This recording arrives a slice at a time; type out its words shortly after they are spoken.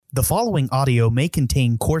The following audio may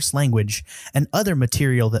contain coarse language and other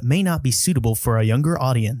material that may not be suitable for a younger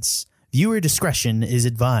audience. Viewer discretion is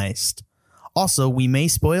advised. Also, we may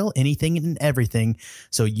spoil anything and everything,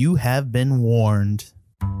 so you have been warned.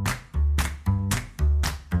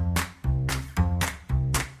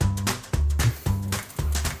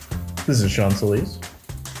 This is Sean Solis.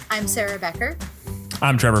 I'm Sarah Becker.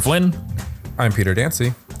 I'm Trevor Flynn. I'm Peter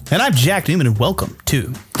Dancy. And I'm Jack Newman, and welcome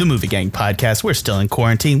to the Movie Gang Podcast. We're still in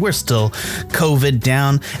quarantine. We're still COVID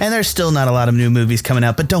down, and there's still not a lot of new movies coming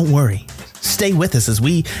out, but don't worry. Stay with us as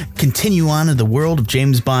we continue on in the world of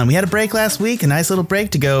James Bond. We had a break last week, a nice little break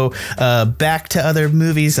to go back to other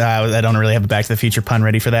movies. I don't really have a Back to the Future pun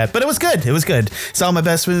ready for that, but it was good. It was good. Saw my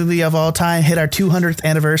best movie of all time, hit our 200th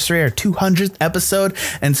anniversary, our 200th episode,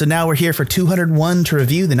 and so now we're here for 201 to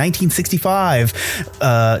review the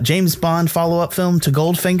 1965 James Bond follow-up film to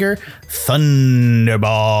Goldfinger,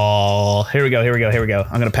 Thunderball. Here we go.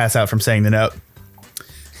 I'm going to pass out from saying the note.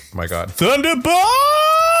 Oh my God. Thunderball!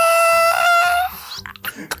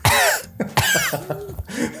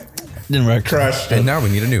 Didn't work. Crushed. And now we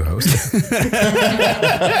need a new host.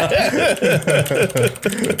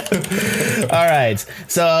 All right.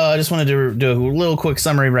 So I just wanted to do a little quick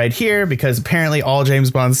summary right here because apparently all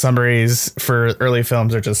James Bond summaries for early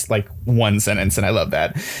films are just like one sentence, and I love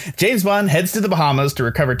that. James Bond heads to the Bahamas to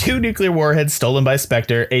recover 2 nuclear warheads stolen by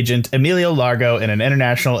Spectre agent Emilio Largo in an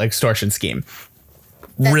international extortion scheme.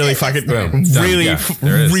 Really fucking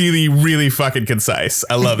concise.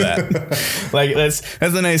 I love that. Like that's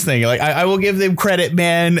the nice thing. Like I will give them credit,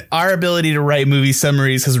 man. Our ability to write movie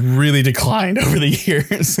summaries has really declined over the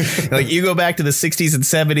years. Like you go back to the 60s and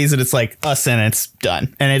 70s and it's like a sentence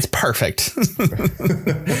done and it's perfect.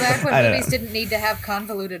 Back when movies didn't need to have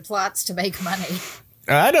convoluted plots to make money.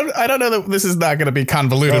 I don't know that this is not going to be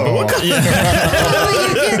convoluted, but we'll you get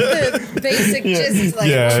the basic gist.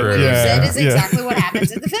 Like what you said is exactly what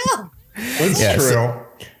happens in the film. That's true.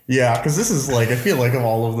 Yeah, because this is like, I feel like of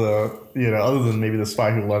all of the, other than maybe The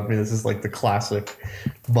Spy Who Loved Me, this is like the classic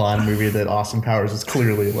Bond movie that Austin Powers is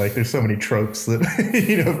clearly like, there's so many tropes that,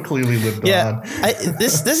 clearly lived on.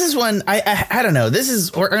 This is one, I don't know. This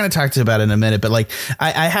is, we're going to talk to you about it in a minute, but like,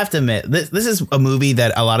 I have to admit, this is a movie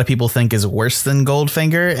that a lot of people think is worse than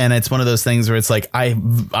Goldfinger. And it's one of those things where it's like, I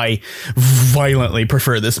violently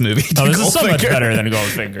prefer this movie to Goldfinger. This is so much better than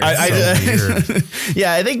Goldfinger.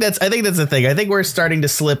 Yeah, I think that's the thing. I think we're starting to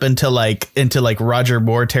slip into Roger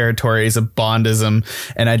Moore territories of Bondism,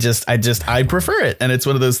 and I prefer it. And it's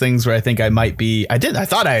one of those things where I think I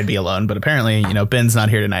thought I'd be alone, but apparently, Ben's not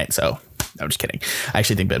here tonight, so I'm just kidding. I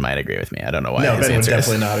actually think Ben might agree with me. I don't know why. No, Ben would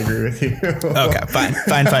definitely not agree with you. Okay, fine.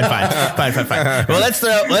 Well, let's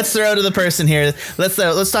throw to the person here.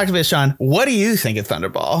 Let's talk to Sean. What do you think of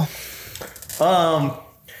Thunderball? I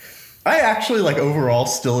actually overall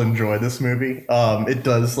still enjoy this movie. It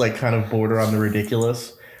does kind of border on the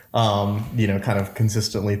ridiculous, kind of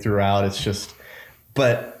consistently throughout. It's just,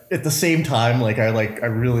 but at the same time, I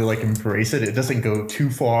really embrace it. It doesn't go too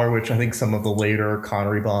far, which I think some of the later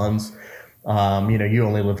Connery Bonds, You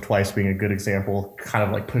Only Live Twice being a good example,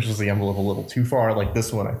 kind of pushes the envelope a little too far. Like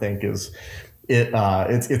this one, I think it's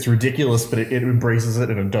ridiculous, but it embraces it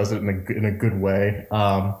and it does it in a good way.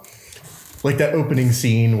 Like that opening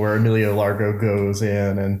scene where Emilio Largo goes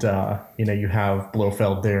in and, you have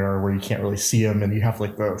Blofeld there where you can't really see him. And you have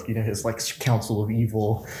his council of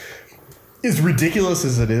evil. As ridiculous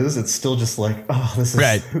as it is, it's still just this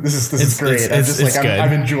is great.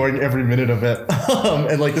 I'm enjoying every minute of it.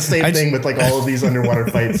 And the same thing with all of these underwater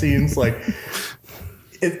fight scenes, you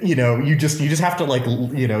just have to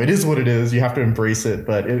it is what it is. You have to embrace it,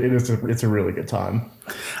 but it's a really good time.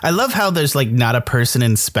 I love how there's not a person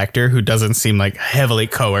in Spectre who doesn't seem heavily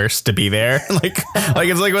coerced to be there. It's one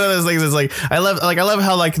of those things. It's I love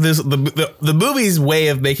how the movie's way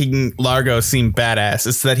of making Largo seem badass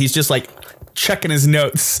is that he's just checking his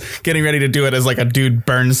notes, getting ready to do it as a dude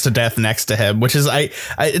burns to death next to him, which is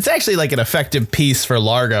it's actually an effective piece for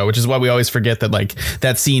Largo, which is why we always forget that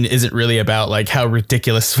that scene isn't really about how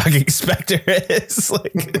ridiculous fucking Spectre is,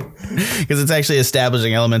 because it's actually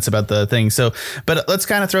establishing elements about the thing. So, but let's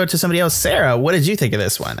kind of throw it to somebody else. Sarah, what did you think of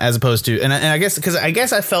this one as opposed to, and I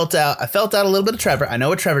guess I felt out a little bit of Trevor. I know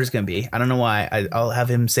what Trevor's going to be. I don't know why. I'll have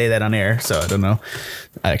him say that on air. So I don't know.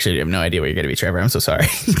 I actually have no idea what you're going to be, Trevor. I'm so sorry.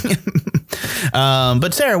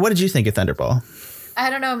 But Sarah, what did you think of Thunderball? I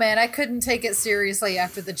don't know, man. I couldn't take it seriously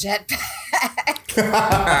after the jetpack.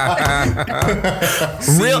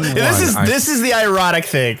 This is the ironic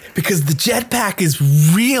thing because the jetpack is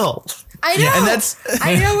real. I know. And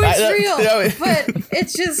I know it's real, but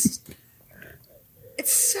it's just.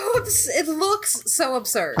 It looks so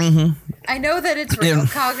absurd. Mm-hmm. I know that it's real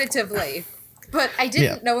cognitively, but I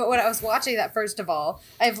didn't know it when I was watching that, first of all.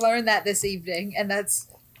 I've learned that this evening, and that's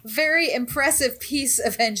a very impressive piece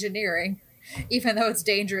of engineering. Even though it's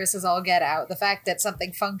dangerous as all get out, the fact that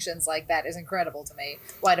something functions like that is incredible to me.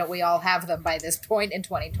 Why don't we all have them by this point in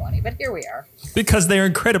 2020? But here we are. Because they're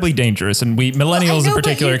incredibly dangerous, and we millennials in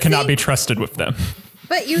particular cannot be trusted with them.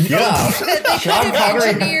 But you think that they could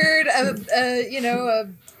have engineered a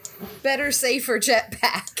better, safer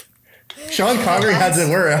jetpack. Sean Connery had to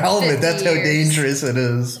wear a helmet. That's how dangerous it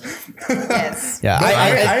is. Yes. Yeah,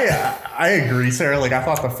 I agree, Sarah. Like, I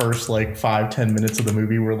thought the first 5-10 minutes of the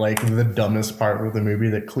movie were the dumbest part of the movie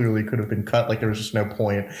that clearly could have been cut. Like, there was just no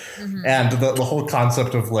point. Mm-hmm. And the whole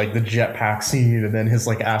concept of the jetpack scene, and then his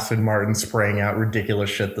Aston Martin spraying out ridiculous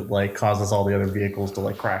shit that causes all the other vehicles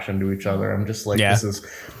to crash into each other. I'm just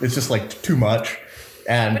it's just too much.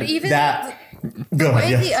 And but even that. The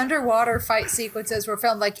way the underwater fight sequences were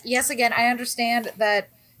filmed, yes, again, I understand that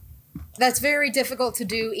that's very difficult to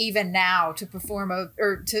do even now, to perform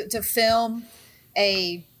to film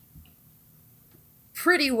a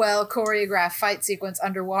pretty well choreographed fight sequence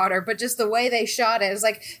underwater, but just the way they shot it is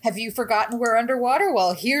have you forgotten we're underwater?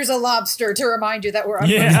 Well, here's a lobster to remind you that we're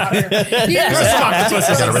underwater.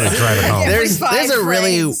 There's a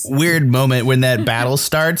really weird moment when that battle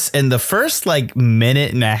starts, and the first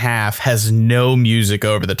minute and a half has no music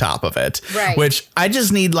over the top of it, right? Which I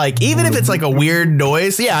just need even if it's a weird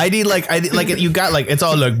noise, I need you got it's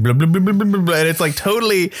all blah, blah, blah, blah, blah, blah, and it's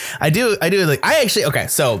totally I actually okay,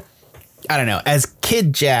 so I don't know. As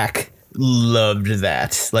Kid Jack loved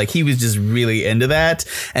that. He was just really into that.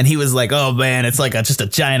 And he was like, oh man, it's just a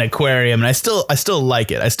giant aquarium. And I still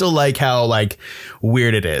like it. I still like how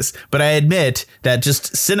weird it is. But I admit that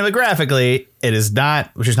just cinemagraphically, it is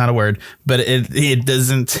not, which is not a word, but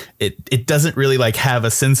it doesn't really have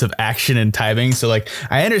a sense of action and timing. So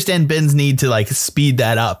I understand Ben's need to speed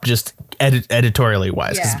that up just editorially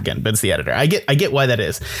wise, because again, Ben's the editor. I get why that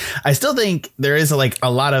is. I still think there is a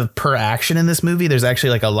lot of per action in this movie. There's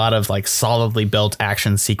actually a lot of solidly built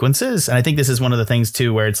action sequences, and I think this is one of the things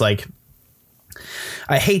too where it's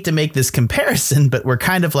I hate to make this comparison, but we're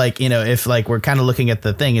kind of if we're kind of looking at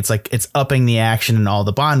the thing, it's it's upping the action in all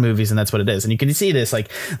the Bond movies, and that's what it is. And you can see this the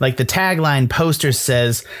tagline poster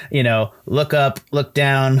says, look up, look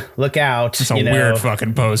down, look out. It's a weird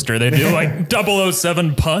fucking poster. They do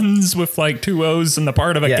 007 puns with 2 O's, and the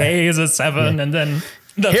part of a K is a 7, and then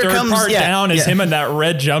the third part down is him in that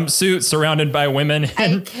red jumpsuit surrounded by women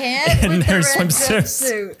in their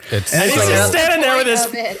swimsuits. And he's just standing there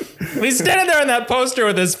he's standing there in that poster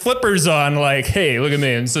with his flippers on, hey, look at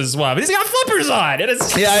me, and says, wow, but he's got flippers on. And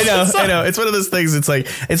it's I know. It's one of those things. It's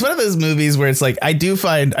it's one of those movies where it's I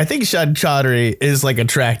think Sean Connery is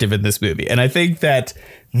attractive in this movie. And I think that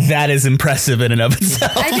is impressive in and of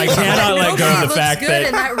itself. I cannot let go of the fact that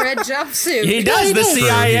in that red jumpsuit. He does. The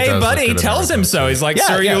CIA buddy tells him so. He's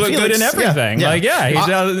sir, you look good in everything. He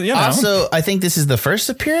does, Also, I think this is the first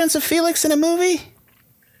appearance of Felix in a movie.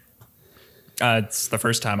 It's the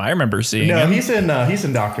first time I remember seeing him. He's in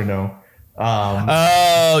Dr. No.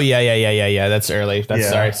 Yeah. That's early.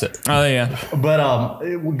 Sorry. But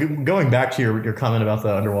going back to your comment about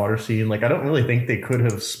the underwater scene, I don't really think they could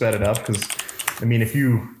have sped it up, because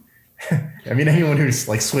anyone who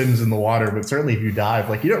swims in the water, but certainly if you dive,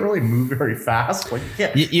 you don't really move very fast.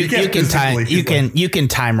 You can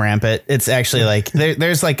time ramp it. It's actually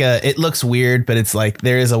there's it looks weird, but it's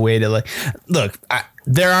there is a way to look.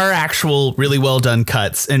 There are actual really well done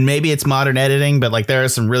cuts, and maybe it's modern editing, but there are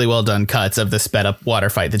some really well done cuts of the sped up water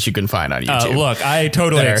fight that you can find on YouTube. Look, I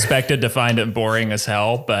totally expected to find it boring as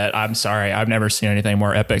hell, but I'm sorry. I've never seen anything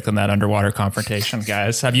more epic than that underwater confrontation,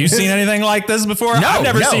 guys. Have you seen anything like this before? I've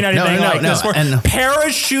never seen anything like this before.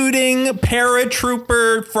 Parachuting,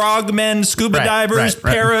 paratrooper, frogmen, scuba divers,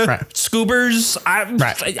 scoobers.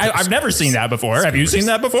 I've never seen that before. Have you seen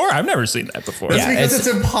that before? I've never seen that before. That's because it's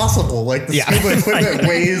impossible. The scuba equipment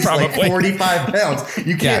weighs 45 pounds.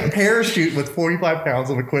 You can't parachute with 45 pounds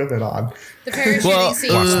of equipment on. The parachuting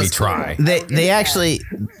scene. Watch me try. They actually,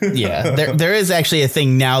 there is actually a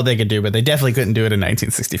thing now they could do, but they definitely couldn't do it in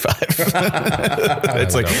 1965.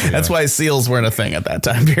 It's that's why seals weren't a thing at that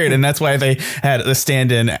time period, and that's why they had the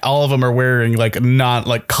stand-in. All of them are wearing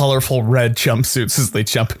not colorful red jumpsuits as they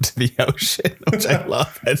jump into the ocean, which I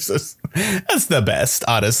love. It's just That's the best,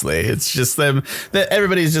 honestly. It's just them that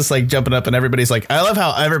everybody's just like jumping up and everybody's like, I love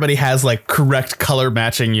how everybody has like correct color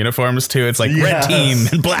matching uniforms too. It's like red team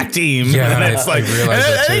and black team. Yeah, and it's like, I realized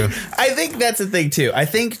that too. I think that's the thing too. I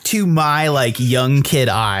think to my like young kid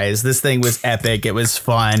eyes, this thing was epic. It was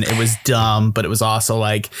fun. It was dumb, but it was also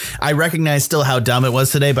like, I recognize still how dumb it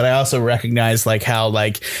was today, but I also recognize like how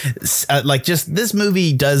like just this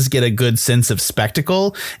movie does get a good sense of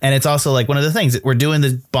spectacle. And it's also like one of the things that we're doing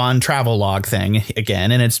the Bond travel log thing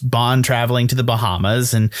again, and it's Bond traveling to the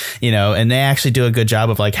Bahamas, and and they actually do a good job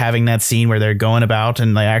of like having that scene where they're going about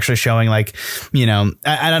and like actually showing like,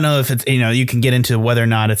 I don't know if it's, you can get into whether or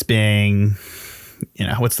not it's being,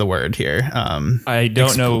 what's the word here? I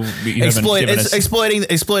don't know.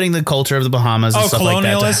 Exploiting the culture of the Bahamas. And stuff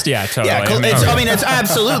colonialist? Like that. Yeah, totally. Yeah, it's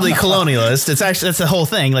absolutely colonialist. It's actually, that's the whole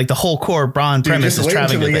thing. Like the whole core Bond premise is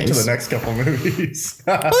traveling to things. Get to the next couple movies.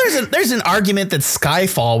 Well, there's an argument that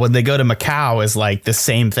Skyfall, when they go to Macau, is like the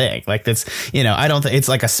same thing. Like that's, I don't think it's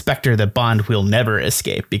like a specter that Bond will never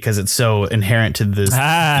escape because it's so inherent to this.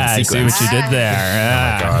 I see what you did there.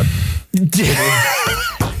 Oh my God.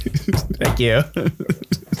 Thank you.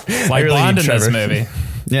 Like really Bond in this movie.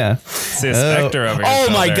 Yeah. See a specter over here. Oh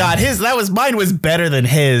my God. Mine was better than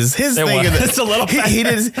his. His thing. It's a little better.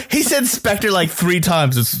 He said specter like 3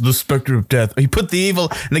 times. It's the specter of death. He put the evil,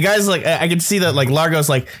 and the guy's like, I can see that like Largo's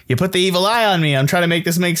like, you put the evil eye on me. I'm trying to make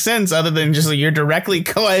this make sense other than just like you're directly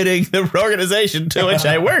colliding the organization to which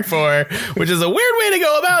I work for, which is a weird way to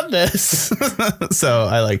go about this. So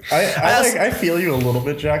I feel you a little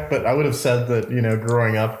bit, Jack, but I would have said that,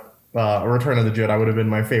 growing up, Return of the Jedi would have been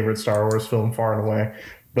my favorite Star Wars film far and away.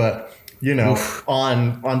 But,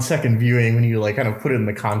 on second viewing, when you like kind of put it in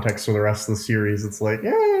the context of the rest of the series, it's like,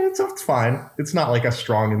 yeah, it's fine. It's not like a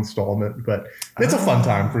strong installment, but it's a fun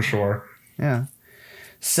time for sure. Yeah.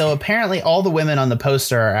 So apparently all the women on the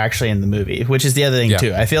poster are actually in the movie, which is the other thing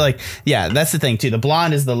too. I feel like, that's the thing too. The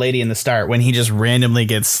blonde is the lady in the start when he just randomly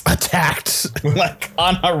gets attacked like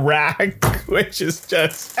on a rack, which is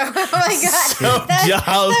just oh my God. So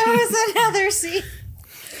that was another scene.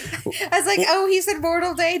 I was like, he's in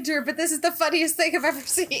mortal danger, but this is the funniest thing I've ever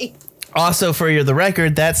seen. Also, for the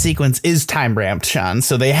record, that sequence is time ramped, Sean.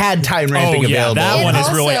 So they had time ramping available. That one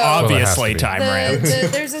is really obviously time ramped.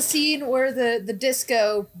 There's a scene where the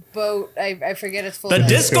disco boat, I forget its full name. The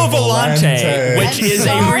Disco Volante, which is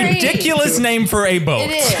a ridiculous name for a boat.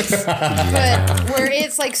 It is. But where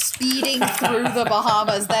it's like speeding through the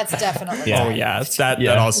Bahamas, that's definitely. Yeah. Oh, yeah.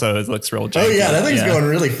 That also looks real janky. Oh, yeah. That thing's going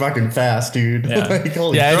really fucking fast, dude. Yeah.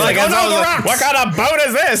 What kind of boat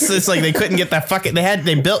is this? It's like they couldn't get that fucking.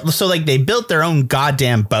 They built their own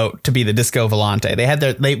goddamn boat to be the Disco Volante.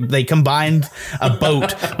 They combined a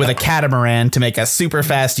boat with a catamaran to make a super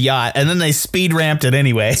fast yacht, and then they speed ramped it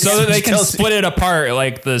anyway. So that they can split it apart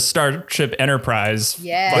like the Starship Enterprise.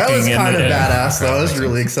 Yeah. That was kind of badass, though. I was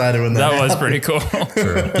really excited when that was pretty cool.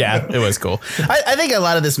 Yeah, it was cool. I think a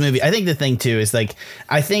lot of this movie, I think the thing too is like,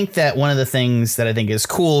 I think that one of the things that I think is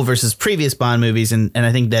cool versus previous Bond movies, and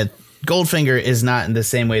I think that Goldfinger is not in the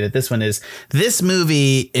same way that this one is. This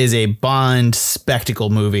movie is a Bond spectacle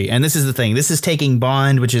movie. And this is the thing. This is taking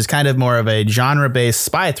Bond, which is kind of more of a genre-based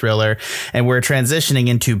spy thriller, and we're transitioning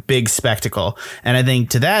into big spectacle. And I think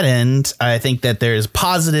to that end, I think that there's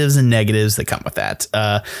positives and negatives that come with that.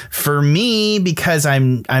 For me, because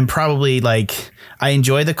I'm probably like, I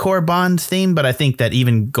enjoy the core Bond theme, but I think that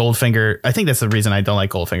even Goldfinger, I think that's the reason I don't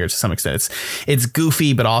like Goldfinger to some extent. It's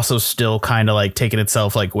goofy, but also still kind of like taking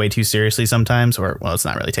itself like way too seriously sometimes, or well, it's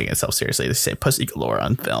not really taking itself seriously. They say pussy galore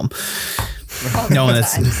on film. No one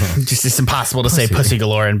that's just, it's impossible to say pussy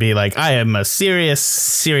galore and be like, I am a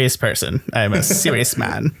serious person. I am a serious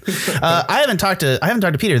man. I haven't talked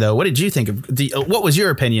to Peter though. What did you think of what was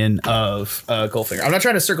your opinion of Goldfinger? I'm not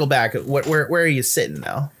trying to circle back. Where are you sitting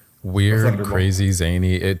now? Weird, crazy,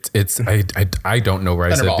 zany. I don't know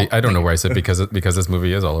where I sit. I don't know where I sit because this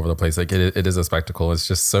movie is all over the place. Like it is a spectacle. It's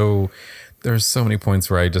just so. There's so many points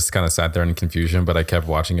where I just kind of sat there in confusion, but I kept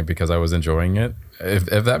watching it because I was enjoying it. If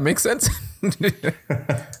that makes sense.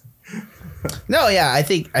 No, yeah, I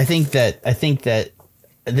think that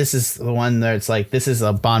this is the one that it's like, this is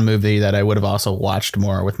a Bond movie that I would have also watched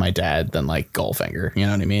more with my dad than like Goldfinger. You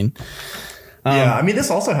know what I mean? Yeah, I mean, this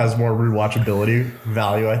also has more rewatchability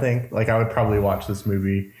value, I think. Like, I would probably watch this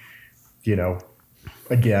movie,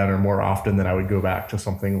 again or more often than I would go back to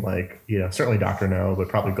something like, certainly Dr. No, but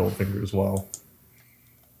probably Goldfinger as well.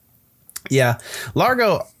 Yeah.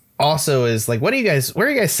 Largo also is like, where do you guys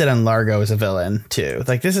sit on Largo as a villain too?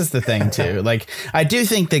 Like, this is the thing too. Like, I do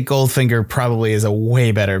think that Goldfinger probably is a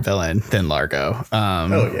way better villain than Largo.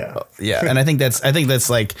 Yeah. And I think that's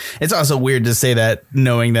like, it's also weird to say that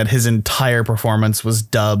knowing that his entire performance was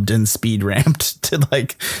dubbed and speed ramped to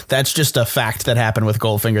like, that's just a fact that happened with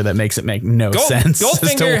Goldfinger that makes it make no sense.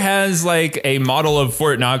 Goldfinger has like a model of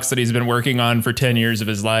Fort Knox that he's been working on for 10 years of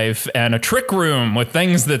his life and a trick room with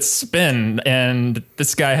things that spin. And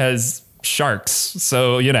this guy has sharks.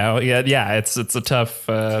 So, it's a tough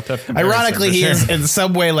ironically, he is in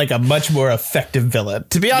some way like a much more effective villain.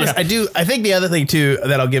 To be honest, I think the other thing too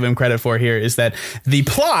that I'll give him credit for here is that the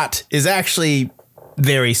plot is actually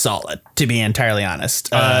very solid, to be entirely honest.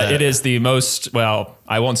 It is the most, well,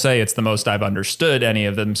 I won't say it's the most I've understood any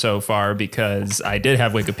of them so far, because I did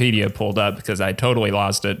have Wikipedia pulled up because I totally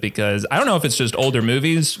lost it, because I don't know if it's just older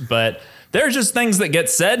movies, but there's just things that get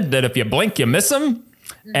said that if you blink, you miss them.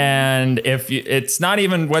 And it's not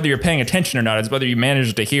even whether you're paying attention or not, it's whether you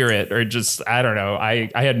manage to hear it or just, I don't know.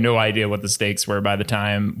 I had no idea what the stakes were by the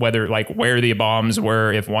time, whether like where the bombs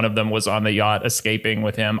were, if one of them was on the yacht escaping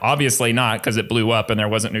with him. Obviously not, because it blew up and there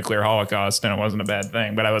wasn't nuclear holocaust and it wasn't a bad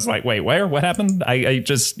thing. But I was like, wait, where? What happened? I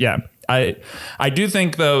do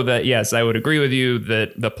think, though, that, yes, I would agree with you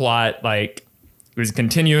that the plot like was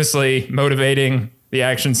continuously motivating the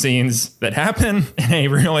action scenes that happen in a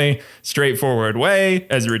really straightforward way.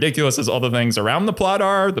 As ridiculous as all the things around the plot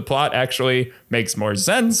are, the plot actually makes more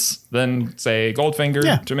sense than, say,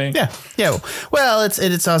 Goldfinger to me. Yeah. Well,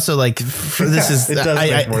 it's also like it does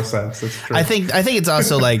make more sense. It's true. I think it's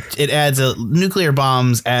also like it adds nuclear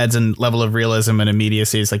bombs adds a level of realism and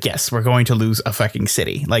immediacy. It's like, yes, we're going to lose a fucking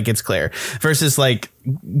city. Like, it's clear. Versus like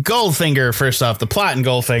Goldfinger. First off, the plot in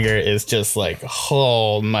Goldfinger is just like,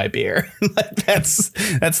 hold my beer. Like,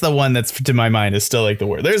 that's the one that's, to my mind, is still like the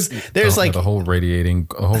word. There's like the whole radiating.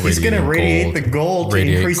 He's going to radiate the gold to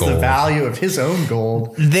increase the value of his own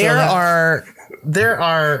gold. There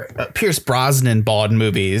are Pierce Brosnan Bond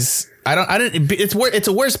movies. It's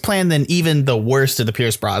a worse plan than even the worst of the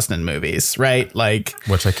Pierce Brosnan movies, right? Like,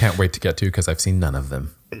 which I can't wait to get to because I've seen none of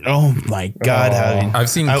them. Oh my God! I've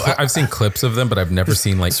seen clips of them, but I've never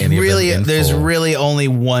seen like any of them. There's really only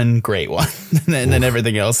one great one, and then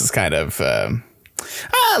everything else is kind of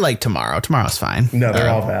like Tomorrow. Tomorrow's fine. No, they're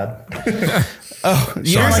all bad.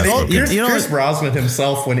 Pierce Brosnan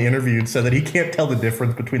himself, when interviewed, said that he can't tell the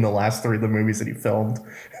difference between the last three of the movies that he filmed.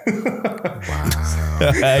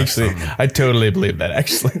 Wow. Actually, I totally believe that.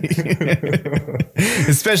 Actually,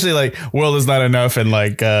 especially like World Is Not Enough and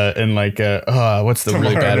what's the Tomorrow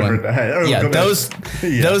really bad Never one? Die.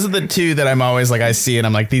 Those are the two that I'm always like, I see and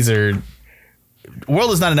I'm like, these are.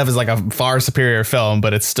 World Is Not Enough is like a far superior film,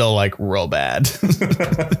 but it's still like real bad.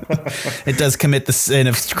 It does commit the sin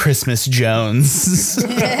of Christmas Jones.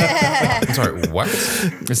 Sorry, what?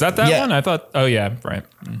 Is that one? I thought, oh yeah, right.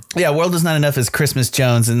 Yeah, World Is Not Enough is Christmas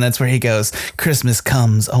Jones, and that's where he goes, Christmas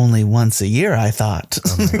comes only once a year, I thought.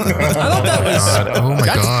 Oh my God. I thought that was... Oh my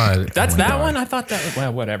God. That's that one? I thought that was...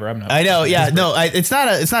 Well, whatever. I'm not... I know, yeah. No, it's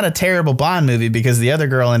not a terrible Bond movie because the other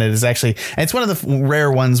girl in it is actually... It's one of the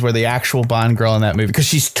rare ones where the actual Bond girl in that movie, because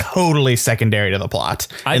she's totally secondary to the plot.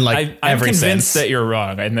 I'm convinced that you're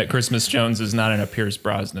wrong and that Christmas Jones is not in a Pierce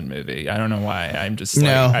Brosnan movie. I don't know why. I'm just like...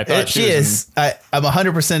 No, I thought she is. I'm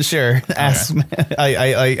 100% sure.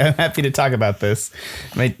 I'm happy to talk about this.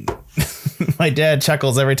 My dad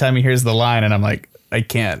chuckles every time he hears the line, and I'm like, I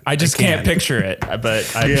can't picture it, but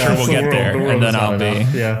I'm sure we'll get there, and then I'll be.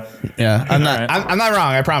 Yeah. I'm not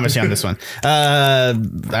wrong. I promise you on this one.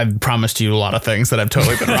 I've promised you a lot of things that I've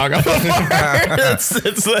totally been wrong on before.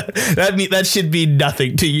 That should be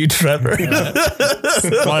nothing to you, Trevor.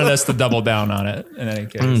 Wanted us to double down on it in any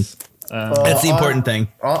case. That's the important thing.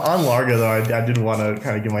 On Largo, though, I did want to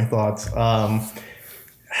kind of give my thoughts.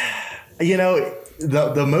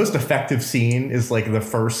 The most effective scene is like the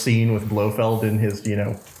first scene with Blofeld in his,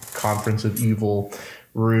 conference of evil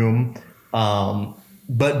room.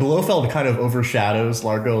 But Blofeld kind of overshadows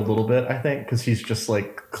Largo a little bit, I think, because he's just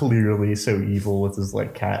like clearly so evil with his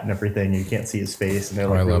like cat and everything. You can't see his face, and they're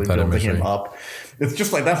like really building him up. It's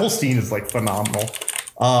just like that whole scene is like phenomenal.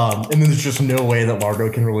 And then there's just no way that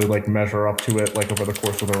Largo can really like measure up to it like over the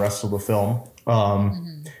course of the rest of the film.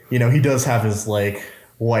 He does have his like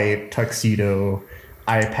white tuxedo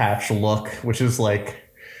eye patch look, which is like,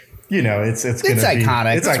 it's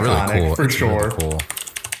iconic. It's iconic, really cool. For sure. Really cool.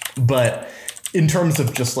 But in terms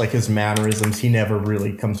of just like his mannerisms, he never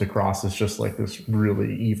really comes across as just like this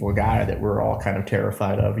really evil guy that we're all kind of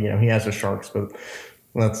terrified of. He has the sharks, but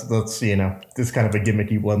that's this kind of a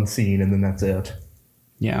gimmicky one scene, and then that's it.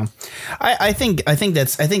 Yeah, I think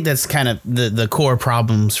that's kind of the core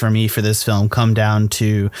problems for me for this film come down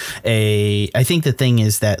to I think the thing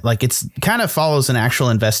is that like it's kind of follows an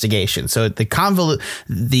actual investigation. So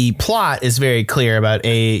the plot is very clear about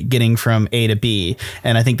getting from A to B,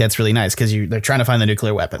 and I think that's really nice because they're trying to find the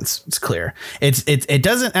nuclear weapons. It's clear. It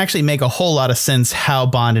doesn't actually make a whole lot of sense how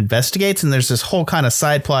Bond investigates, and there's this whole kind of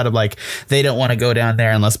side plot of like they don't want to go down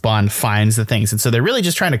there unless Bond finds the things, and so they're really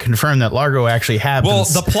just trying to confirm that Largo actually happens. Well,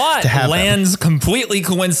 the plot lands completely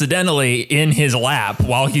coincidentally in his lap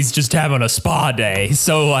while he's just having a spa day.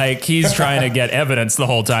 So like he's trying to get evidence the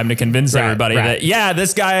whole time to convince everybody that, yeah,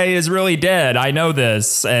 this guy is really dead. I know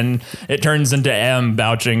this. And it turns into M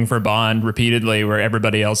vouching for Bond repeatedly where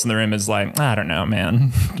everybody else in the room is like, I don't know,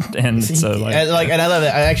 man. And so like, and I love it.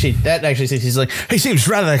 That actually he's like, he seems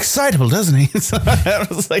rather excitable, doesn't he? So I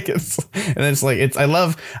was like, I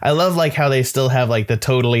love like how they still have like the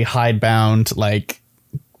totally hidebound, like,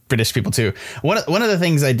 British people too. One of the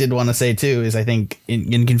things I did want to say too is I think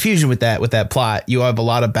in confusion with that plot, you have a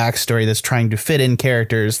lot of backstory that's trying to fit in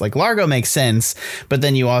characters. Like Largo makes sense, but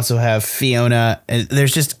then you also have Fiona. And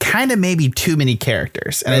there's just kind of maybe too many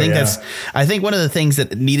characters, and I think one of the things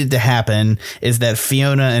that needed to happen is that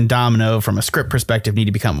Fiona and Domino, from a script perspective, need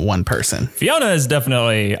to become one person. Fiona is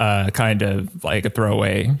definitely kind of like a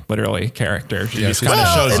throwaway, literally character. She just kind of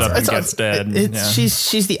shows up and gets dead.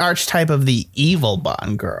 She's the archetype of the evil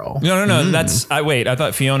Bond girl. No. That's I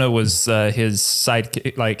thought Fiona was his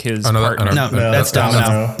sidekick, like his partner. No, that's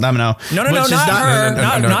Domino. No, not her.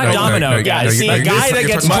 Not Domino. Yeah, see, the guy that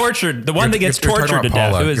gets tortured, the one that gets tortured to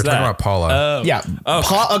death. Who is that? You're talking about Paula. Yeah.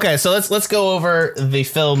 Okay, so let's go over the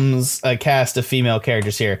film's cast of female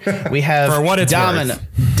characters here. We have for what it's Domino.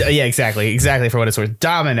 Worth. Yeah, exactly for what it's worth.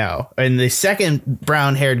 Domino, and the second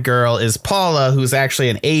brown-haired girl is Paula, who's actually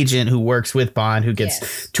an agent who works with Bond, who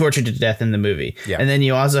gets tortured to death in the movie. Yeah. And then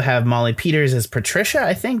you also have Molly Peters as Patricia.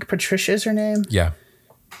 I think Patricia is her name.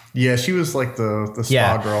 Yeah, she was like the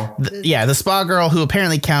spa girl. The spa girl who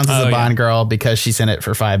apparently counts as a Bond girl because she's in it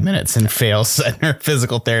for 5 minutes and fails in her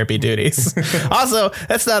physical therapy duties. Also,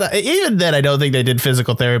 that's not even then. I don't think they did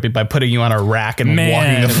physical therapy by putting you on a rack and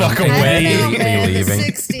walking the fuck away. The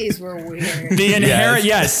 60s were weird.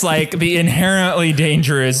 The the inherently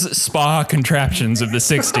dangerous spa contraptions of the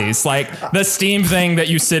 60s, like the steam thing that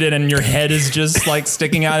you sit in and your head is just like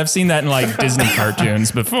sticking out. I've seen that in like Disney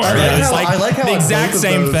cartoons before. It's like the exact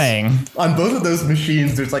same thing. On both of those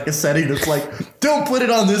machines, there's like a setting that's like, don't put it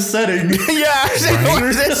on this setting. Yeah,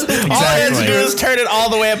 all I had to do is turn it all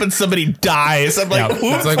the way up and somebody dies. I'm like,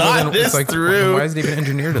 who thought this through? Why is it even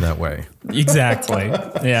engineered in that way? Exactly.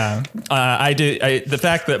 Yeah. The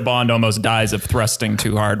fact that Bond almost dies of thrusting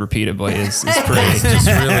too hard repeatedly is pretty. Just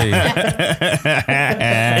really.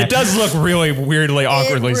 It does look really weirdly,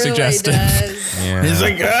 awkwardly suggestive. Yeah. He's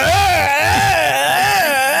like,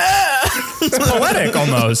 it's poetic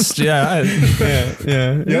almost. Yeah.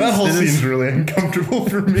 That whole scene's really uncomfortable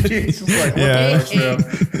for me. It's just like,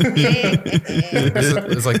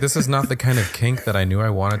 it's like, this is not the kind of kink that I knew I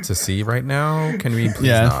wanted to see right now. Can we please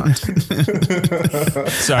not?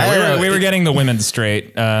 Sorry, we were getting the women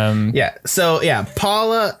straight.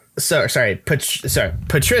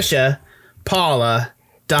 Patricia, Paula,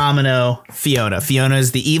 Domino, Fiona. Fiona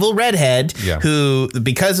is the evil redhead who,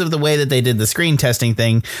 because of the way that they did the screen testing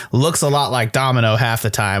thing, looks a lot like Domino half the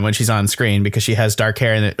time when she's on screen because she has dark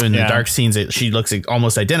hair and in the dark scenes she looks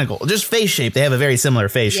almost identical. Just face shape. They have a very similar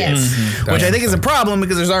face shape, which I think is a problem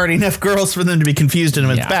because there's already enough girls for them to be confused in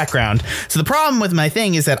its background. So the problem with my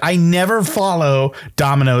thing is that I never follow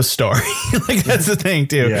Domino's story. Like that's the thing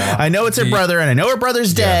too. Yeah. I know it's her brother and I know her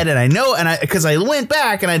brother's dead and I know because I went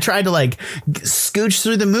back and I tried to like scooch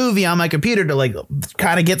through the movie on my computer to like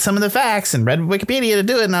kind of get some of the facts and read Wikipedia to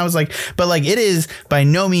do it, and I was like, but like it is by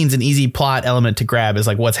no means an easy plot element to grab is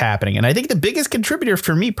like what's happening. And I think the biggest contributor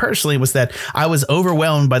for me personally was that I was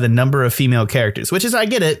overwhelmed by the number of female characters, which is, I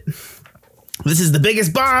get it. This is the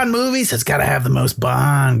biggest Bond movie, so it's got to have the most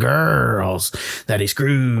Bond girls that he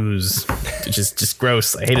screws. Which is just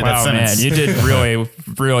gross. I hated that sentence. Man, you did really,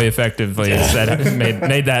 really effectively.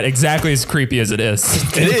 Made that exactly as creepy as it is.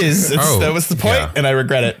 It is. That was the point, and I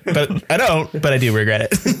regret it. But I don't. But I do regret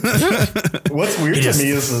it. What's weird to me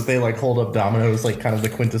is that they like hold up Domino as like kind of the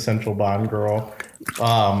quintessential Bond girl.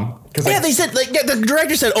 They said the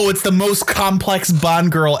director said, "Oh, it's the most complex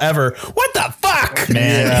Bond girl ever." What the fuck,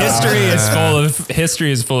 man?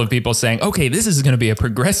 History is full of people saying, "Okay, this is going to be a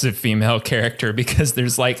progressive female character because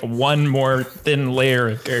there's like one more thin layer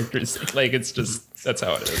of characters." Like it's just That's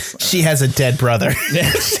how it is. She has a dead brother. She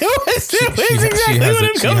has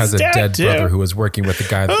a dead brother who was working with the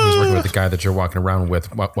guy that you're walking around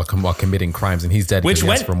with while committing crimes, and he's dead because he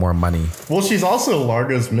asked for more money. Well, she's also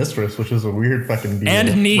Largo's mistress, which is a weird fucking deal.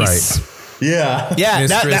 And niece. Right. Yeah. Yeah, we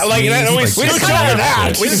just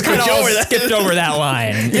kind of skipped over that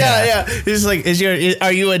line. Yeah. He's like,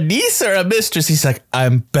 are you a niece or a mistress? He's like,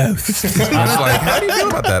 I'm both. I was like, how do you feel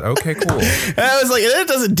about that? Okay, cool. And I was like, it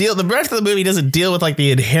doesn't deal. The rest of the movie doesn't deal with like the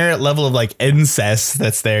inherent level of like incest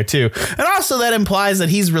that's there too, and also that implies that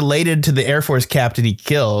he's related to the Air Force captain he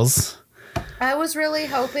kills. I was really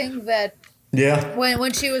hoping that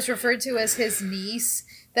when she was referred to as his niece,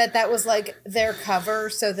 that was like their cover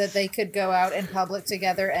so that they could go out in public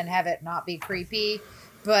together and have it not be creepy.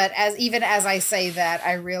 But as I say that,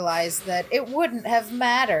 I realize that it wouldn't have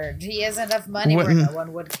mattered. He has enough money where no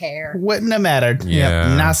one would care. Wouldn't have mattered. Yeah.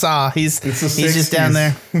 Yep. Nassau. He's just down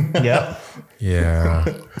there. Yep. Yeah.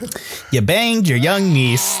 You banged your young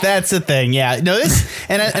niece. That's the thing. Yeah. No,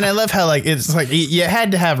 and I love how like it's like you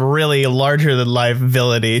had to have really larger than life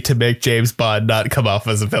villainy to make James Bond not come off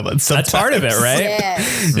as a villain. Sometimes. That's part of it, right?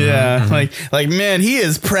 Yes. Yeah. Like man, he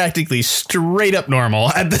is practically straight up normal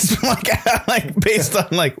at this point, like based on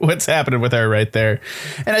like what's happening with her right there.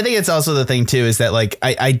 And I think it's also the thing too is that like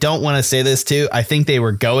I don't want to say this too. I think they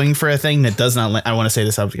were going for a thing that does not. I want to say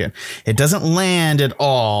this up again. It doesn't land at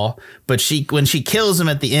all. But when she kills him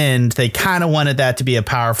at the end, they kind of wanted that to be a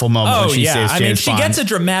powerful moment. Oh when she saves James she Bond. gets a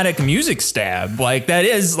dramatic music stab. Like that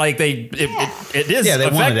is like it is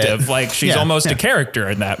effective. Like she's almost a character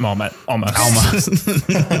in that moment. Almost.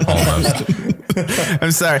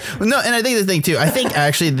 I'm sorry. No, and I think the thing too, I think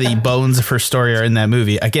actually the bones of her story are in that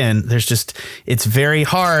movie. Again, it's very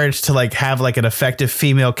hard to like have like an effective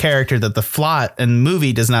female character that the plot and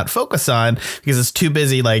movie does not focus on because it's too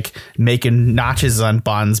busy like making notches on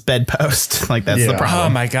Bond's bedpost. Like that's the problem. Oh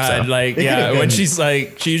my God. So, like, when she's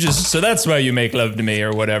like, so that's why you make love to me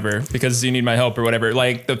or whatever, because you need my help or whatever.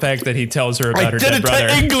 Like the fact that he tells her about her dead brother.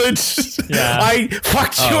 I did it to England. Yeah. I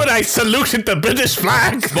fucked you and I saluted the British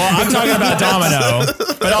flag. Well, I'm talking about Domino,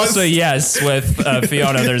 but also with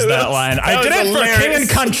Fiona, there's that line. I did it hilarious. For king and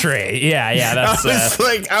country. Yeah, that's.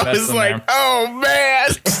 I was like, oh man,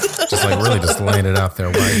 just like really just laying it out there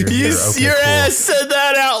while you're here. Okay, your cool. ass said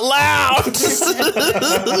that out loud.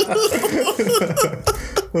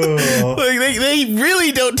 Like they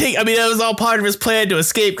really don't take. I mean, that was all part of his plan to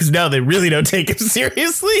escape because now they really don't take him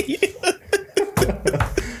seriously.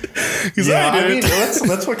 I mean,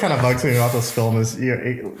 that's what kind of bugs me about this film is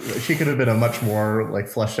she could have been a much more like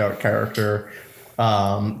fleshed out character.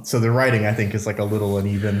 So the writing, I think, is like a little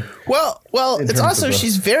uneven. Well, it's also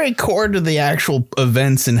she's very core to the actual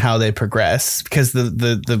events and how they progress because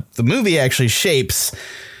the movie actually shapes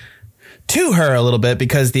to her a little bit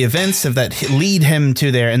because the events of that lead him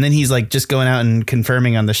to there, and then he's like just going out and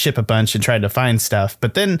confirming on the ship a bunch and trying to find stuff.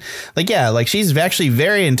 But then she's actually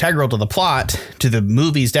very integral to the plot, to the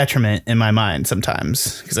movie's detriment in my mind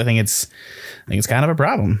sometimes, because I think it's kind of a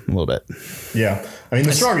problem a little bit. Yeah. I mean,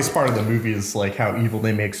 the strongest part of the movie is like how evil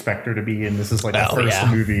they make Spectre to be, and this is like the first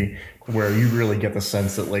movie where you really get the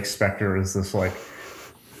sense that like Spectre is this like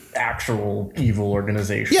actual evil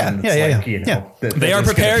organization. They are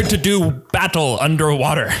prepared to do battle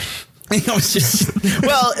underwater. It's just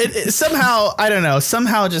somehow I don't know.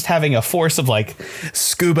 Somehow just having a force of like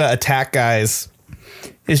scuba attack guys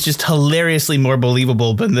is just hilariously more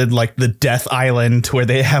believable than like the Death Island where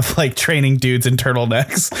they have like training dudes in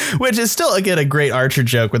turtlenecks, which is still again a great Archer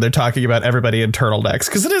joke where they're talking about everybody in turtlenecks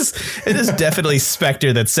because it is definitely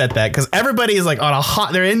Spectre that said that because everybody is like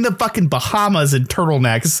they're in the fucking Bahamas in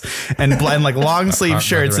turtlenecks and like long sleeve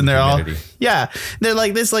shirts and they're all they're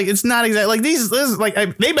like this like it's not exactly like these like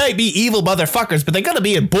they might be evil motherfuckers but they're gonna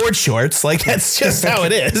be in board shorts like that's just how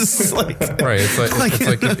it is like, right. It's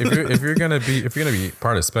like if you're gonna be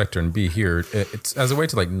part of Spectre and be here, it's as a way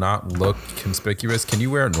to like not look conspicuous. Can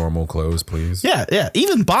you wear normal clothes, please? Yeah.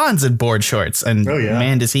 Even Bond's in board shorts, and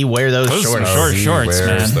man, does he wear those shorts? Shorts,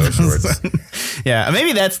 man. Those shorts. Yeah,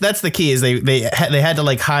 maybe that's the key. Is they had to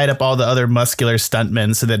like hide up all the other muscular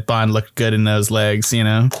stuntmen so that Bond looked good in those legs. You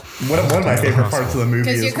know, one of my favorite parts of the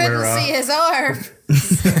movie is because you couldn't see his arm.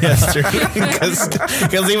 That's true.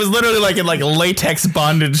 Because he was literally like in like latex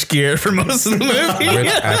bondage gear for most of the movie. Which,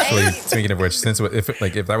 actually, speaking of which,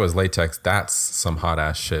 if that was latex, that's some hot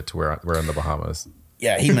ass shit to wear in the Bahamas.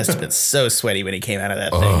 Yeah, he must have been so sweaty when he came out of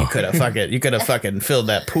that thing. You could have fucking filled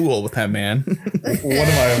that pool with that man. One of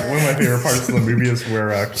my favorite parts of the movie is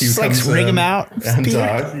where Q comes ring him out, and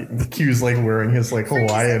Q's like wearing his like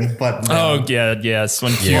Hawaiian button. Oh yeah, yes.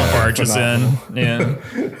 When Q barges in,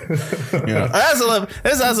 I also love.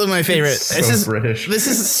 This is also my favorite. It's so British. This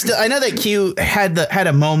is still. I know that Q had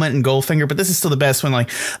a moment in Goldfinger, but this is still the best when like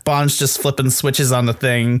Bond's just flipping switches on the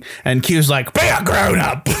thing, and Q's like, "Be a grown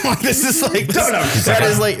up." This is like. This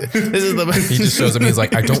is the. He just shows him. He's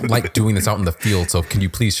like, I don't like doing this out in the field. So can you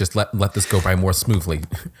please just let this go by more smoothly?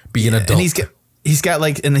 Be an adult. And he's got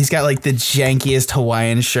like the jankiest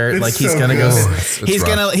Hawaiian shirt. It's like he's so gonna good.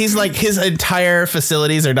 go. He's like his entire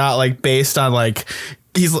facilities are not like based on like.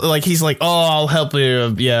 He's like, oh, I'll help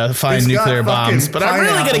you, find It's nuclear bombs, but I'm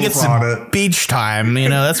really gonna get some it. beach time.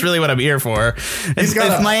 That's really what I'm here for.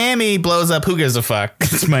 If Miami blows up, who gives a fuck?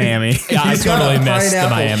 It's Miami. Yeah, I totally missed the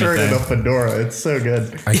Miami shirt thing. and a fedora. It's so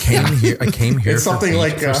good. I came here It's for something beach,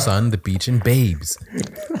 like, for sun, the beach, and babes.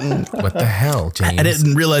 What the hell, James? I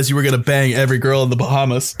didn't realize you were gonna bang every girl in the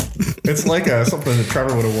Bahamas. It's like something that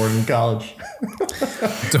Trevor would have worn in college.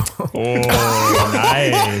 Oh,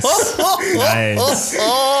 nice. Nice.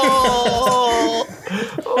 I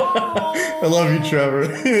love you, Trevor.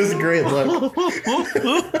 It was a great look.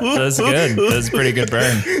 That's good. That's a pretty good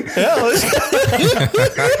burn.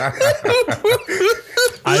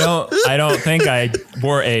 I don't think I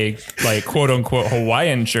wore a like quote unquote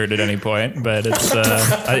Hawaiian shirt at any point, but it's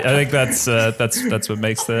I think that's what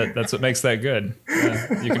makes that good.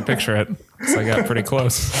 You can picture it. So I got pretty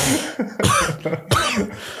close.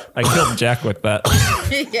 I killed Jack with that.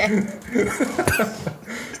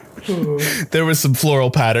 There was some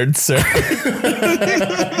floral patterns, sir. No,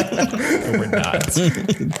 we're not.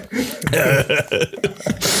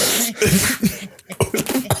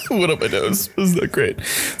 What up my nose? Isn't that great?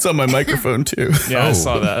 It's on my microphone too. Yeah, I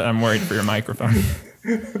saw that. I'm worried for your microphone.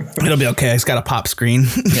 It'll be okay. It's got a pop screen.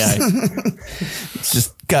 Yeah. It's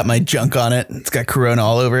just got my junk on it. It's got Corona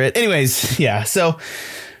all over it. Anyways, yeah. So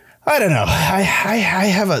I don't know. I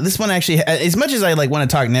have this one actually, as much as I like want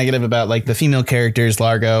to talk negative about like the female characters,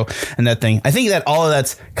 Largo and that thing, I think that all of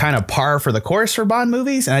that's kind of par for the course for Bond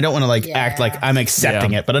movies. And I don't want to like act like I'm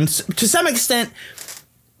accepting it, but to some extent,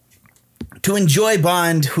 to enjoy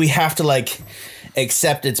Bond, we have to like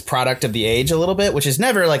accept its product of the age a little bit, which is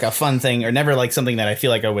never like a fun thing or never like something that I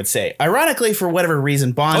feel like I would say. Ironically, for whatever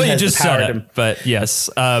reason, Bond has just the power said it, but yes.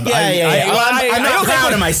 I'm not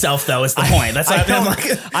proud of myself, though, is the point. That's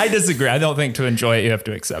I disagree. I don't think to enjoy it, you have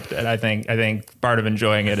to accept it. I think part of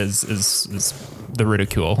enjoying it is the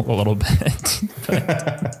ridicule a little bit.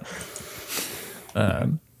 But,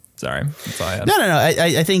 sorry. That's all I had. No.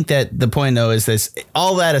 I think that the point, though, is this.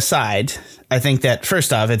 All that aside, I think that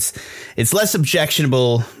first off, it's less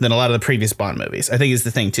objectionable than a lot of the previous Bond movies. I think is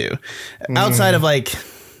the thing too. Outside of like,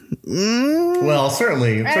 well,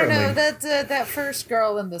 certainly. I don't know that first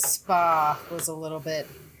girl in the spa was a little bit.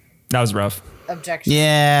 That was rough. Objection.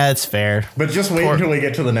 Yeah, it's fair. But just wait until we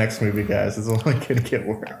get to the next movie, guys. It's only going to get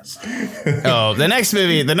worse. Oh, the next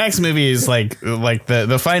movie is like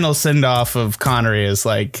the final send off of Connery is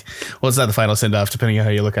like, well, it's not the final send off depending on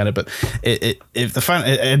how you look at it, but if the final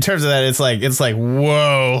in terms of that, it's like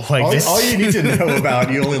whoa, like all you need to know about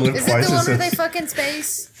You Only Live Is Twice. it the one where they fuck in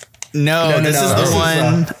space? No, this is the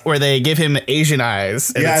one where they give him Asian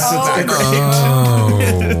eyes. Yes,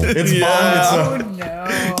 it's Bond.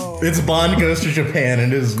 It's Bond goes to Japan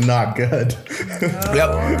and it is not good.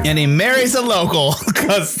 Yep, and he marries a local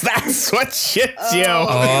because that's what shit you.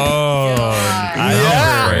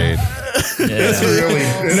 It's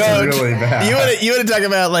really bad. You want to talk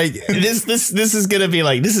about like this is gonna be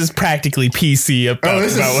like this is practically PC about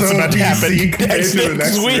what's about to happen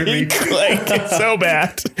next week. Like it's so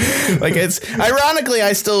bad. Like it's ironically,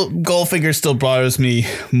 Goldfinger still bothers me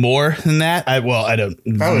more than that. I don't.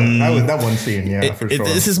 That one scene, for sure.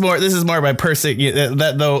 This is more by person.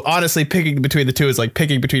 That though, honestly, picking between the two is like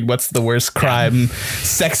picking between what's the worst crime,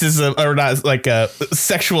 sexism or not, like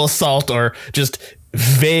sexual assault or just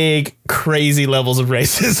vague, crazy levels of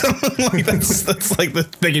racism. Like that's like the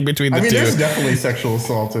thinking between the two. There's definitely sexual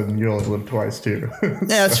assault in You Only Live Twice too. Yeah,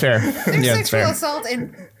 that's fair. There's sexual assault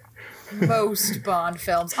in most Bond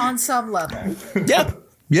films on some level. Yep.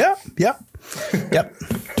 Here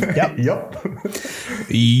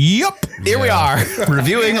we are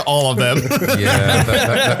reviewing all of them. Yeah,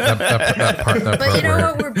 that part. But you know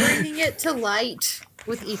what? We're bringing it to light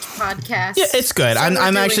with each podcast. Yeah, it's good. So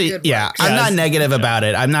I'm actually, I'm not negative about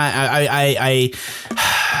it. I'm not,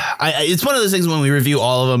 it's one of those things when we review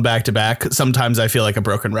all of them back to back, sometimes I feel like a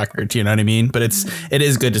broken record, you know what I mean? But it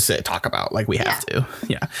is good to talk about like we have to.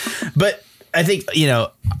 Yeah. But I think, you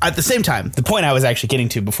know, at the same time, the point I was actually getting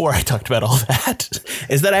to before I talked about all that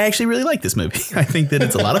is that I actually really like this movie. I think that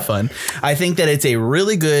it's a lot of fun. I think that it's a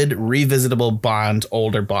really good revisitable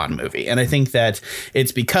older Bond movie. And I think that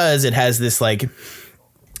it's because it has this like,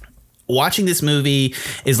 watching this movie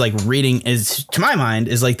is like to my mind,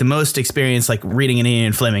 is like the most experience like reading an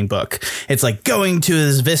Ian Fleming book. It's like going to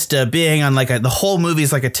this vista, being on like the whole movie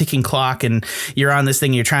is like a ticking clock, and you're on this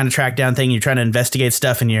thing, you're trying to track down thing, you're trying to investigate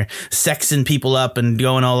stuff, and you're sexing people up and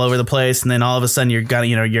going all over the place, and then all of a sudden you're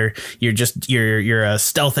a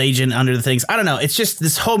stealth agent under the things. I don't know. It's just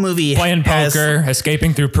this whole movie playing poker,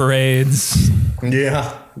 escaping through parades.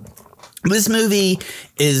 Yeah. This movie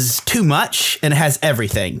is too much and it has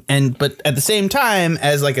everything. But at the same time,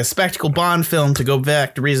 as like a spectacle Bond film, to go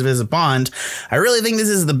back to revisit Bond, I really think this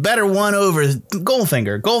is the better one over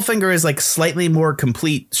Goldfinger. Goldfinger is like slightly more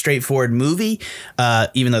complete, straightforward movie,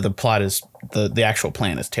 even though the plot is the actual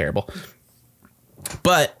plan is terrible.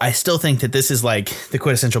 But I still think that this is like the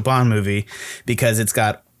quintessential Bond movie because it's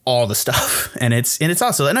got all the stuff, and it's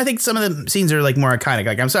also, and I think some of the scenes are like more iconic.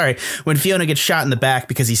 Like, I'm sorry, when Fiona gets shot in the back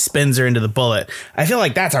because he spins her into the bullet, I feel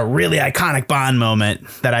like that's a really iconic Bond moment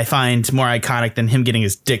that I find more iconic than him getting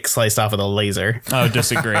his dick sliced off with a laser. I would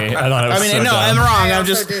disagree. I thought it was no, dumb. I'm wrong. I I'm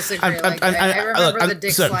also just disagree. I remember the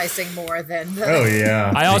dick slicing more than the... Oh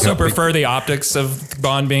yeah. I also prefer the optics of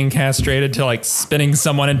Bond being castrated to like spinning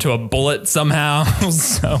someone into a bullet somehow.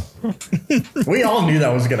 So we all knew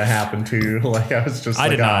that was gonna happen too. Like, I was just I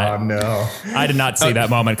like, did not. oh no. I did not see that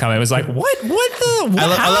moment coming. It was like, what the? I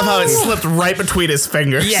love how it slipped right between his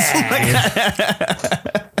fingers. Yeah.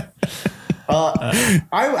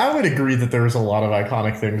 I would agree that there's a lot of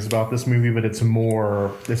iconic things about this movie, but it's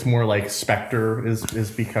more like Spectre is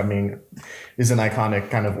an iconic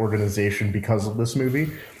kind of organization because of this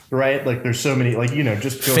movie. Right? Like, there's so many, like, you know,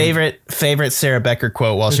 just favorite Sarah Becker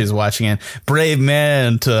quote while she's watching it. Brave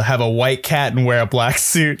man to have a white cat and wear a black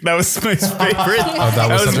suit. That was my favorite. That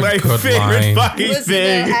was my favorite line. fucking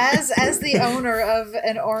thing. As the owner of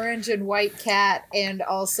an orange and white cat, and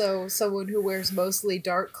also someone who wears mostly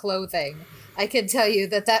dark clothing, I can tell you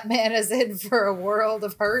that man is in for a world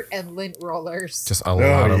of hurt and lint rollers. Just a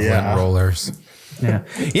lot of lint rollers. Yeah.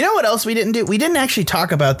 You know what else we didn't do? We didn't actually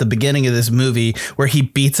talk about the beginning of this movie where he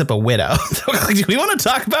beats up a widow. Do we want to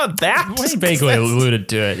talk about that? We vaguely alluded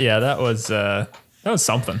to it. Yeah, that was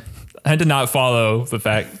something. I did not follow the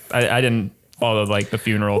fact. I didn't follow like the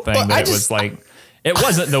funeral thing, well, but was like. It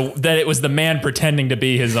wasn't that it was the man pretending to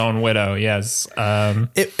be his own widow. Yes.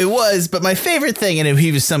 It was, but my favorite thing, and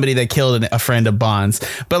he was somebody that killed a friend of Bond's,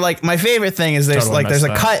 but like my favorite thing is there's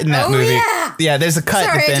a cut in that movie. Yeah, there's a cut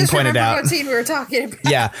that Ben pointed out. What scene we were talking about.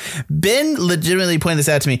 Yeah. Ben legitimately pointed this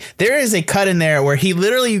out to me. There is a cut in there where he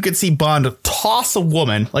literally, you could see Bond toss a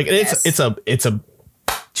woman. Like it's a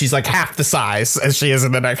she's like half the size as she is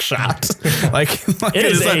in the next shot. It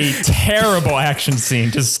is a terrible action scene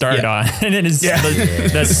to start on. And it is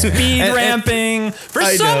the speed ramping. For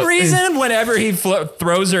some reason, whenever he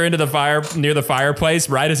throws her into the fire near the fireplace,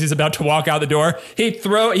 right as he's about to walk out the door, he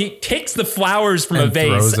takes the flowers from a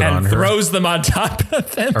vase and throws them on top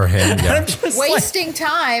of him. Or him, yeah. Wasting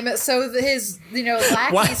time so that his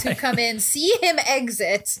lackeys who come in see him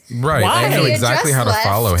exit. Right. Why? They know exactly how to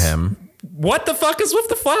follow him. What the fuck is with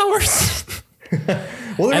the flowers?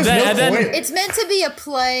 Well, there's no point. It's meant to be a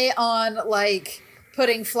play on like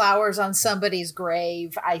putting flowers on somebody's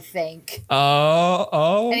grave, I think.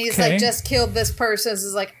 Oh, and he's like, just killed this person. So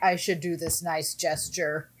he's like, I should do this nice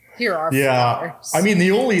gesture. Here are flowers. I mean,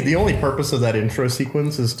 the only purpose of that intro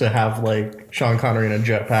sequence is to have like Sean Connery in a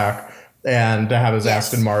jetpack and to have his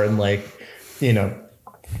Aston Martin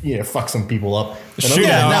fuck some people up.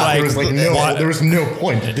 There was no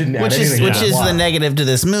point. It didn't add anything. Which is the negative to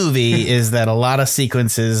this movie is that a lot of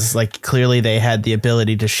sequences, like clearly they had the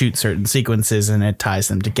ability to shoot certain sequences and it ties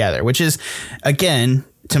them together, which is, again,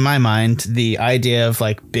 to my mind, the idea of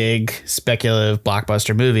like big speculative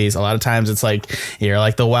blockbuster movies. A lot of times it's like you're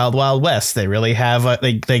like the Wild Wild West. They really have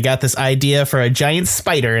they got this idea for a giant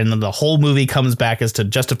spider, and then the whole movie comes back as to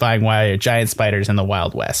justifying why a giant spider is in the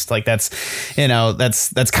Wild West. Like that's kind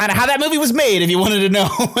of how that movie was made, if you wanted to know.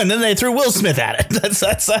 And then they threw Will Smith at it. That's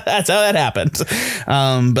how that happened.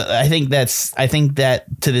 But I think that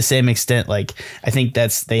to the same extent, like I think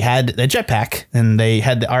they had the jetpack and they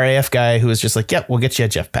had the RAF guy who was just like, yep, we'll get you a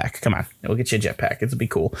jetpack. jetpack. Come on, we'll get you a jetpack. It'll be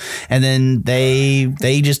cool. And then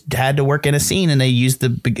they just had to work in a scene, and they used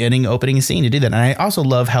the opening scene to do that. And I also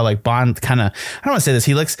love how like Bond kind of, I don't want to say this.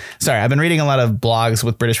 He looks, sorry, I've been reading a lot of blogs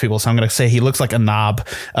with British people, so I'm going to say he looks like a knob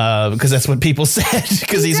because that's what people said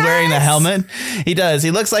because he's wearing the helmet. He does.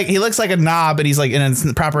 He looks like a knob, and he's like in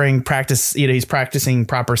a proper practice. He's practicing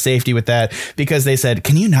proper safety with that because they said,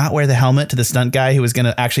 can you not wear the helmet to the stunt guy who was going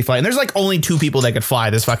to actually fly? And there's like only 2 people that could fly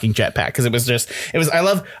this fucking jetpack because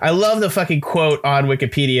I love the fucking quote on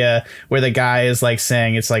Wikipedia where the guy is like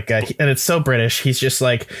saying it's like and it's so British. He's just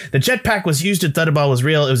like, the jetpack was used at Thunderball was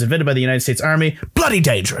real. It was invented by the United States Army. Bloody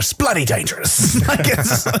dangerous. Like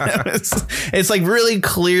it's like really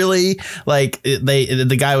clearly like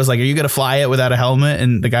the guy was like, are you going to fly it without a helmet?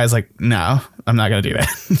 And the guy's like, no, I'm not going to do that.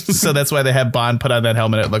 So that's why they have Bond put on that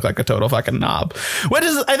helmet. It looked like a total fucking knob. What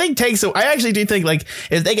is, I think takes, I actually do think like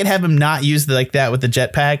if they could have him not use like that with the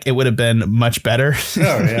jetpack, it would have been much better. Oh,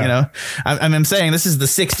 yeah. You know, I'm saying this is the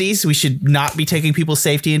 60s. We should not be taking people's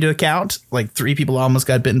safety into account. Like 3 people almost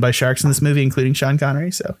got bitten by sharks in this movie, including Sean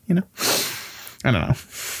Connery. So, you know, I don't know.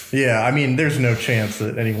 Yeah. I mean, there's no chance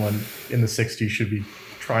that anyone in the 60s should be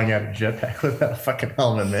trying out a jetpack without a fucking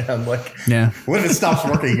helmet, man. Like, yeah. When it stops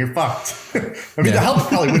working, you're fucked. I mean, the helmet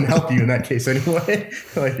probably wouldn't help you in that case anyway.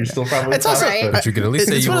 Like, you're still probably. It's also, right. But you could at least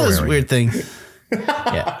say it's you one were of those wearing weird things.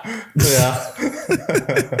 Yeah. Yeah.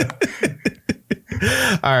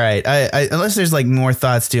 All right. I unless there's like more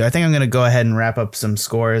thoughts too, I think I'm gonna go ahead and wrap up some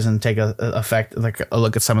scores and take a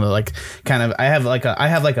look at some of the like kind of I have like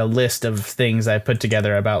a list of things I put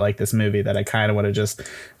together about like this movie that I kind of want to just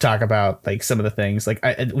talk about, like some of the things. Like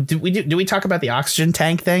do we talk about the oxygen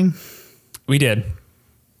tank thing? We did.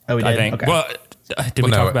 Oh, we did. I think. Okay. Well, did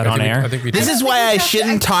we talk about it on air? I think we did. This is why I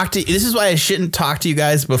shouldn't talk to you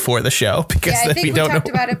guys before the show because I think we don't talked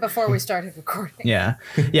know about it before we started recording. Yeah.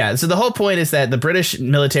 So the whole point is that the British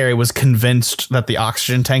military was convinced that the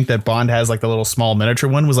oxygen tank that Bond has, like the little small miniature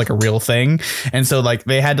one, was like a real thing. And so like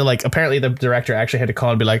they had to like, apparently the director actually had to call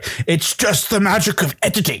and be like, it's just the magic of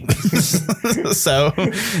editing. So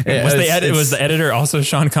was the editor also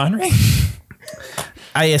Sean Connery?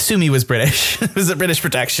 I assume he was British. It was a British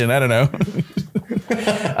protection. I don't know.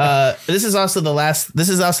 This is also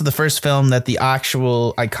the first film that the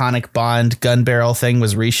actual iconic Bond gun barrel thing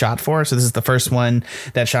was reshot for. So this is the first one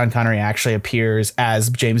that Sean Connery actually appears as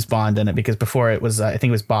James Bond in it, because before it was, I think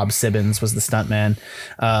it was Bob Sibbins was the stuntman.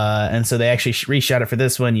 And so they actually reshot it for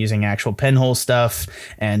this one using actual pinhole stuff.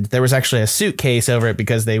 And there was actually a suitcase over it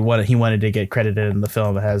because he wanted to get credited in the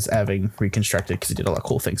film as having reconstructed because he did a lot of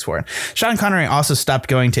cool things for it. Sean Connery also stopped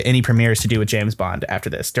going to any premieres to do with James Bond after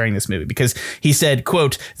this, during this movie, because he said,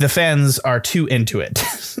 quote, the fans are too into it.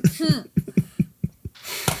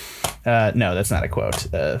 No, that's not a quote.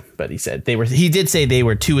 But he did say they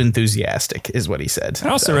were too enthusiastic is what he said. I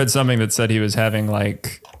also read something that said he was having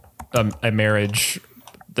like a marriage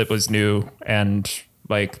that was new and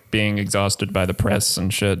like being exhausted by the press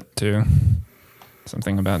and shit too.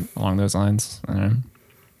 Something along those lines. I don't know.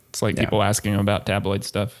 It's like people asking him about tabloid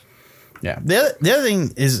stuff. Yeah. The other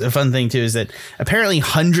thing is a fun thing, too, is that apparently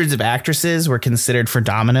hundreds of actresses were considered for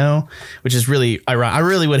Domino, which is really ironic. I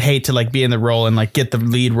really would hate to like be in the role and like get the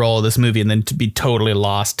lead role of this movie and then to be totally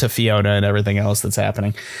lost to Fiona and everything else that's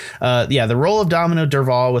happening. The role of Domino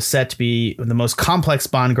Derval was set to be the most complex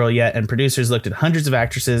Bond girl yet, and producers looked at hundreds of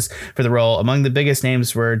actresses for the role. Among the biggest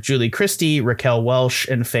names were Julie Christie, Raquel Welch,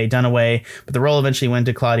 and Faye Dunaway, but the role eventually went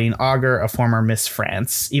to Claudine Auger, a former Miss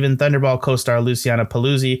France. Even Thunderball co-star Luciana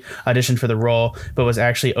Paluzzi auditioned for the role, but was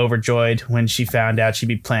actually overjoyed when she found out she'd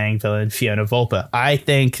be playing villain Fiona Volpe. I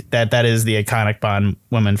think that is the iconic Bond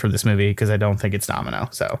woman from this movie, because I don't think it's Domino.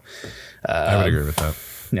 So I would agree with that.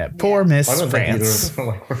 Yeah, poor Miss I don't France. think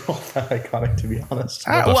either of them we're all that iconic, to be honest.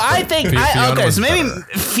 I think so maybe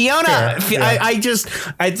Fiona. Sure. I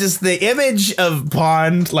just the image of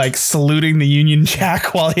Bond like saluting the Union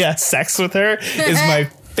Jack while he has sex with her is my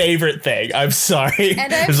favorite thing. I'm sorry.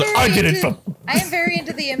 And I am very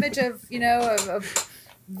into the image of, of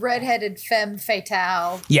redheaded femme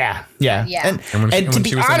fatale. Yeah. And when to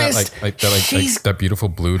be she was honest, in that beautiful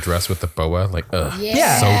blue dress with the boa, like, ugh,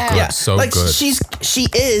 yeah. so like, good. She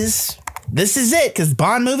is. This is it, because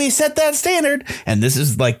Bond movies set that standard, and this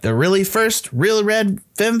is like the really first real red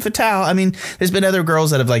femme fatale. I mean, there's been other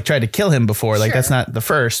girls that have like tried to kill him before. Like that's not the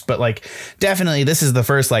first, but like definitely this is the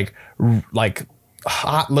first like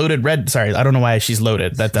hot loaded red. Sorry, I don't know why she's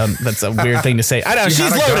loaded. That's a weird thing to say. I know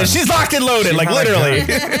she's loaded. She's locked and loaded, like literally.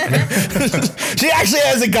 She actually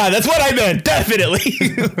has a gun. That's what I meant. Definitely.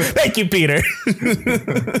 Thank you, Peter.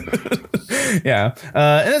 Yeah.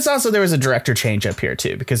 And it's also, there was a director change up here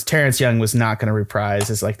too, because Terrence Young was not going to reprise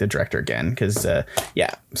as like the director again. Because, so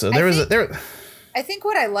I think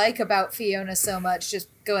what I like about Fiona so much, just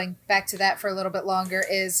going back to that for a little bit longer,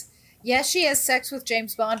 is yes, she has sex with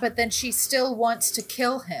James Bond, but then she still wants to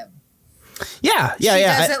kill him. Yeah. She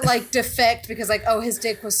doesn't like defect because like, oh, his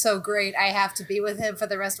dick was so great, I have to be with him for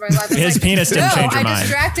the rest of my life. His like, penis didn't change her mind. I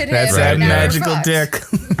distracted him. That's that magical dick.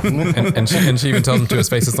 and she even tells him to his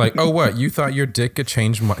face, it's like, oh, what? You thought your dick could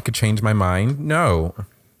change my mind? No.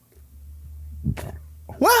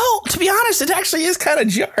 Well, to be honest, it actually is kind of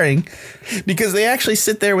jarring because they actually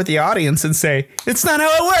sit there with the audience and say, it's not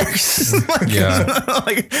how it works.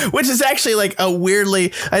 Which is actually like a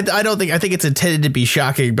weirdly, I think it's intended to be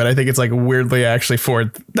shocking, but I think it's like weirdly actually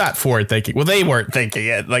not forward thinking. Well, they weren't thinking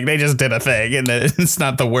it. Like they just did a thing and it's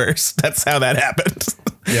not the worst. That's how that happened.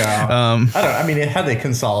 Yeah. Had they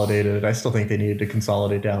consolidated, I still think they needed to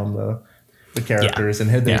consolidate down the characters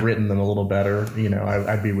and had they written them a little better,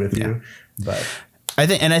 I'd be with you. But I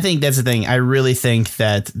think that's the thing. I really think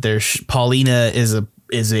that Paulina is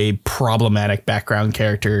a problematic background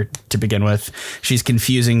character to begin with. She's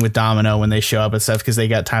confusing with Domino when they show up and stuff because they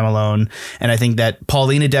got time alone. And I think that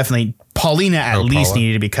Paulina at least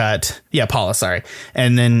needed to be cut. Yeah, Paula, sorry.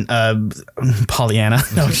 And then Pollyanna.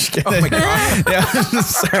 No, I'm just kidding. Oh my God.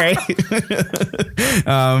 Sorry.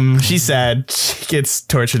 She's sad. She gets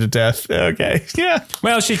tortured to death. Okay. Yeah.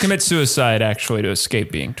 Well, she commits suicide actually to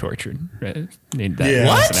escape being tortured. Right?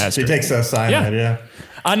 What? She takes a cyanide, yeah.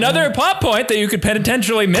 Another plot point that you could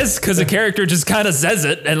potentially miss because the character just kind of says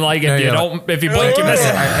it, and like if you blink, you miss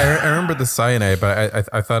it. I remember the cyanide, but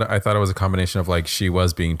I thought it was a combination of like she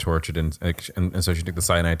was being tortured, and so she took the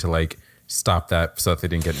cyanide to like stop that, so that they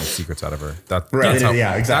didn't get any secrets out of her.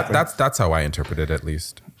 Exactly. That's how I interpret it, at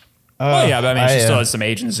least. Well, yeah, but I mean, she still has some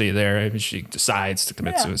agency there. If she decides to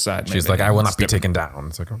commit suicide, she's like, I will not be taken down.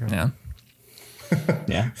 It's like, okay, yeah.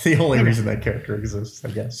 Yeah, the only reason that character exists, I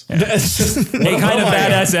guess. Yeah. A kind of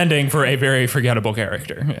badass ending for a very forgettable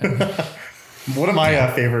character. Yeah. One of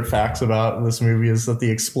my favorite facts about this movie is that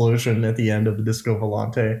the explosion at the end of the Disco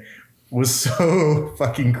Volante was so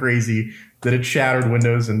fucking crazy that it shattered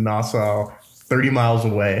windows in Nassau 30 miles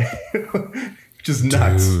away. Which is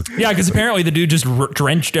nuts. Dude. Yeah, because apparently the dude just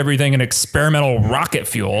drenched everything in experimental rocket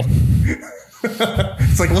fuel.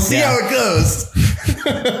 It's like, we'll see how it goes.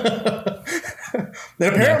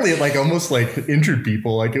 And apparently it almost injured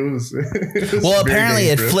people. Like it was well, apparently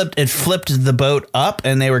dangerous. it flipped the boat up,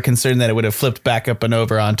 and they were concerned that it would have flipped back up and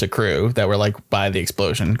over onto crew that were by the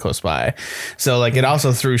explosion close by. So it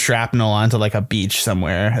also threw shrapnel onto a beach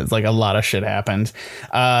somewhere. It's a lot of shit happened.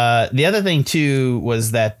 The other thing too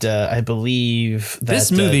was that I believe that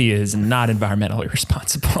this movie is not environmentally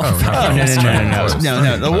responsible. No.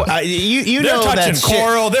 You they're know touching that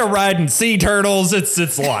coral. They're riding sea turtles. It's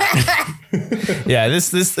a lot. Yeah,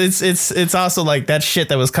 it's also that shit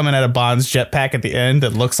that was coming out of Bond's jetpack at the end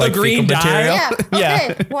that looks like green fecal material.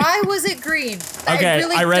 Yeah. Okay. Why was it green?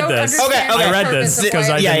 I read this. I read this because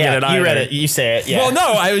I didn't get it either. You read it. You say it. Yeah. Well,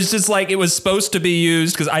 no, I was just it was supposed to be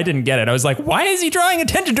used because I didn't get it. I was like, why is he drawing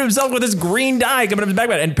attention to himself with this green dye coming up his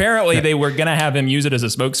backpack? And apparently they were gonna have him use it as a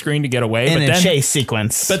smokescreen to get away. In a chase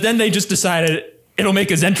sequence. But then they just decided it'll make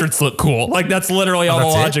his entrance look cool. That's literally all the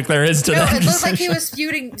logic there is to that. It looked like he was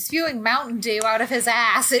spewing Mountain Dew out of his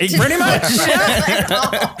ass. Pretty much.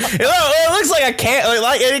 It looks like a can.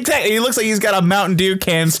 He looks like he's got a Mountain Dew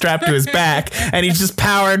can strapped to his back, and he's just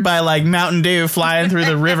powered by Mountain Dew flying through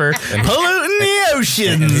the river, polluting the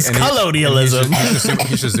oceans. Colonialism.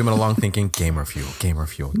 He's just zooming along, thinking gamer fuel.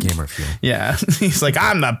 Yeah, he's like,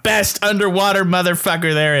 I'm the best underwater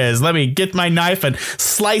motherfucker there is. Let me get my knife and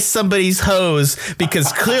slice somebody's hose.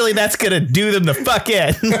 Because clearly that's gonna do them the fuck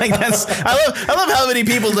in. I love how many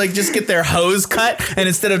people just get their hose cut, and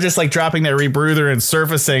instead of just dropping their rebreather and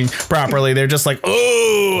surfacing properly, they're just I'm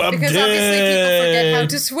because dead. obviously people forget how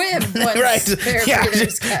to swim. Right?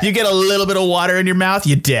 Yeah, you get a little bit of water in your mouth,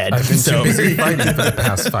 you're dead. I've been so busy fighting for the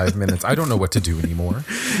past 5 minutes. I don't know what to do anymore.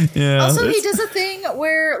 Yeah. Also, he does a thing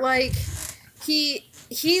where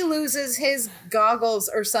he loses his goggles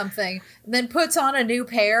or something, and then puts on a new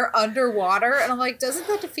pair underwater, and I'm like, doesn't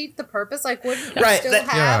that defeat the purpose? Wouldn't you still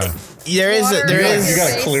have? There is. You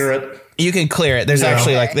gotta clear it. You can clear it. There's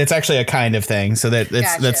actually it's actually a kind of thing, so that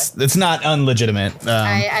it's not unlegitimate.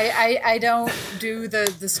 I don't do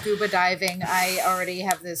the scuba diving. I already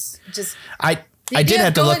have this I did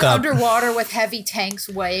have to look up underwater with heavy tanks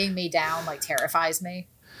weighing me down. Terrifies me.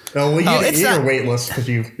 Oh, well, you're weightless because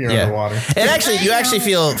you're underwater. And actually, you actually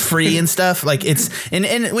feel free and stuff. Like it's and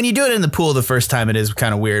when you do it in the pool the first time, it is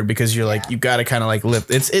kind of weird because you're like you got to kind of like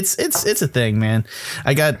lift. It's a thing, man.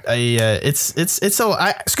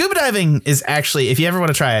 Scuba diving is actually, if you ever want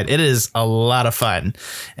to try it, it is a lot of fun.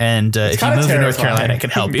 And if you move to North Carolina, it can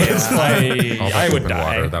help you. I would die.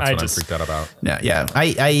 Water, that's what I'm freaked out about. Yeah.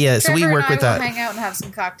 So we work with hang out and have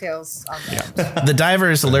some cocktails. The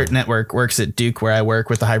Divers Alert Network works at Duke, where I work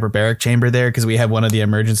with the hyperbaric chamber there, because we have one of the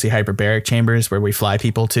emergency hyperbaric chambers where we fly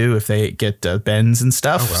people to if they get bends and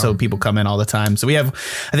stuff. Oh, wow. So people come in all the time. So I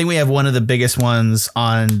think we have one of the biggest ones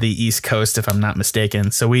on the East Coast, if I'm not mistaken.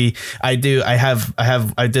 So I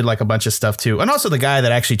did like a bunch of stuff too. And also the guy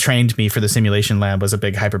that actually trained me for the simulation lab was a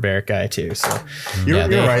big hyperbaric guy too. So you're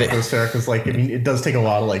right though, Sarah, because like, I mean, it does take a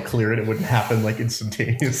while to like clear it. It wouldn't happen like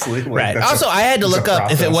instantaneously. Like, right. Also, I had to look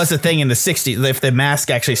up if it was a thing in the 60s, if the mask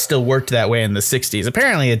actually still worked that way in the 60s.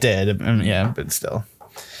 Apparently it did. Yeah, but still.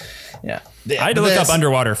 Yeah. I had to look up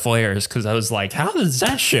underwater flares because I was like, how does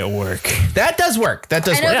that shit work? That does work.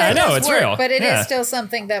 I know it's real. But it is still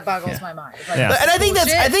something that boggles my mind. Like, and I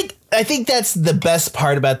think that's the best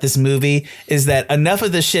part about this movie is that enough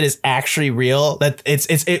of this shit is actually real that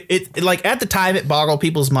it like at the time it boggled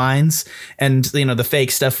people's minds, and the fake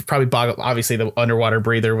stuff probably boggled, obviously the underwater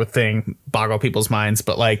breather with thing boggled people's minds,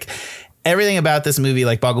 but like everything about this movie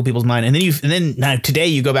like boggled people's mind, and then now today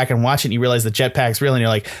you go back and watch it and you realize the jetpack's real and you're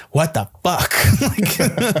like, what the fuck?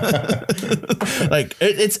 like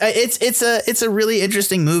it's a really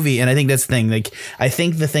interesting movie, and I think that's the thing. Like I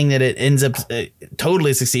think the thing that it ends up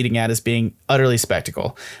totally succeeding at is being utterly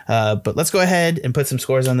spectacle. But let's go ahead and put some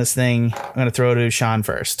scores on this thing. I'm gonna throw it to Sean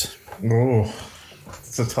first. Oh,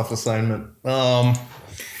 it's a tough assignment.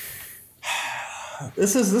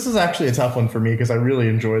 This is actually a tough one for me because I really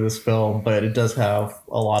enjoy this film, but it does have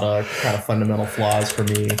a lot of kind of fundamental flaws for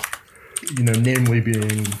me. Namely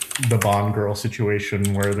being the Bond girl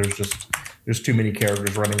situation where there's too many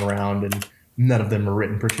characters running around and none of them are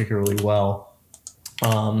written particularly well.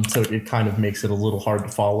 So it kind of makes it a little hard to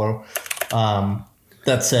follow.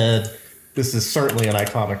 That said, this is certainly an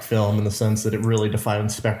iconic film in the sense that it really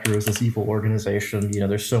defines Spectre as this evil organization.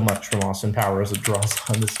 There's so much from Austin Powers that draws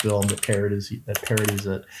on this film that parodies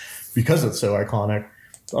it because it's so iconic.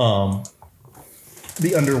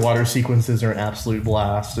 The underwater sequences are an absolute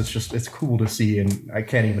blast. It's cool to see, and I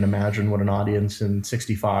can't even imagine what an audience in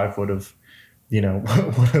 '65 would have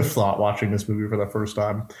thought watching this movie for the first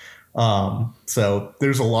time. So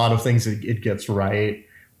there's a lot of things that it gets right.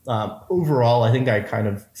 Overall, I think I kind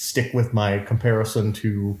of stick with my comparison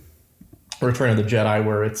to Return of the Jedi,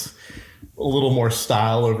 where it's a little more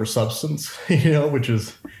style over substance, which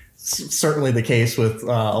is certainly the case with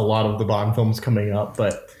a lot of the Bond films coming up.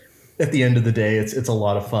 But at the end of the day, it's a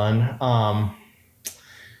lot of fun. I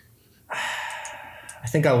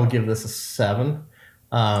think I will give this a 7,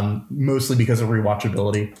 mostly because of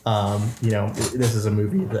rewatchability. This is a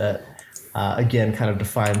movie that, again, kind of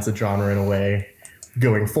defines the genre in a way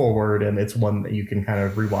going forward, and it's one that you can kind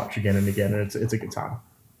of rewatch again and again, and it's a good time.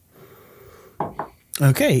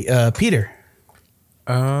 Okay, Peter.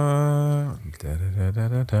 I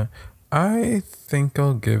think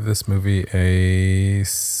I'll give this movie a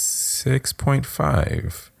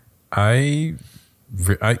 6.5. I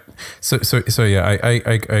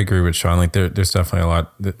agree with Sean. Like there's definitely a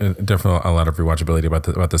lot of rewatchability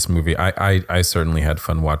about this movie. I certainly had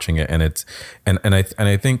fun watching it, and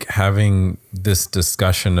I think having this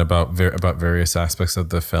discussion about various aspects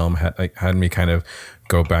of the film had me kind of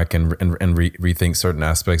go back and rethink certain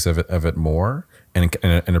aspects of it more, and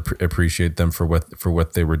appreciate them for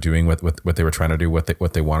what they were doing, what they were trying to do, what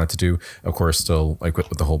they wanted to do. Of course, still like with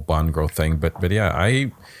the whole Bond girl thing, but yeah,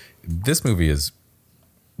 this movie is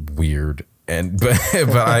weird, but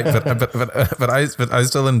I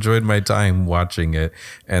still enjoyed my time watching it,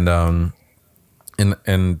 and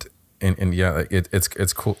yeah,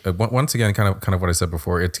 it's cool. Once again, kind of what I said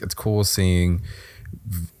before. It's cool seeing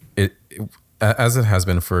it as it has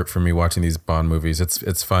been for me watching these Bond movies.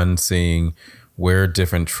 It's fun seeing where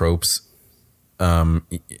different tropes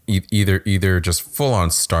either just full on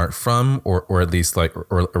start from, or at least like,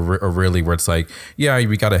 or really where it's like, yeah,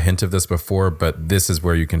 we got a hint of this before, but this is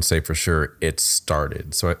where you can say for sure it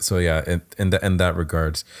started. So yeah, in that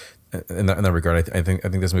regard, I think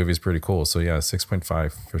this movie is pretty cool. So yeah,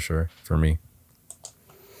 6.5 for sure for me.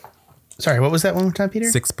 Sorry, what was that one more time, Peter?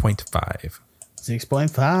 6.5.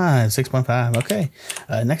 6.5. Okay.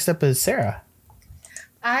 Next up is Sarah.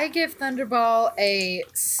 I give Thunderball a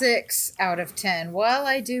 6 out of 10. While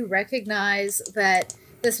I do recognize that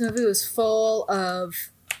this movie was full of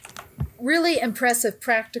really impressive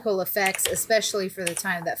practical effects, especially for the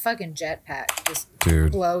time. That fucking jetpack just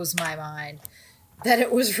blows my mind. That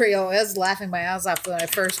it was real. I was laughing my ass off when I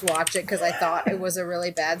first watched it because I thought it was a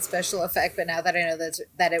really bad special effect. But now that I know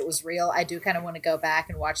that it was real, I do kind of want to go back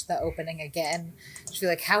and watch the opening again. Just be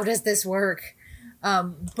like, how does this work?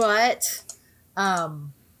 But I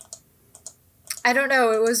don't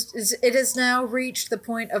know. It has now reached the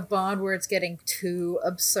point of Bond where it's getting too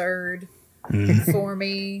absurd for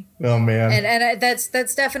me. Oh man. And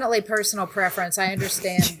that's definitely personal preference. I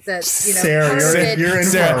understand that, Sarah, you're in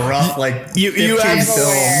for a rough you have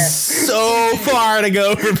so far to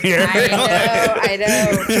go from here. I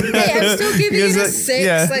know. Hey, I'm still giving it a 6.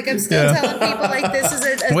 Yeah, I'm still telling people this is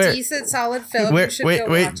a decent, solid film. You should go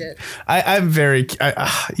watch it. I'm very.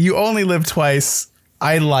 You Only Live Twice.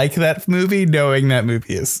 I like that movie, knowing that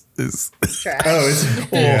movie is trash. I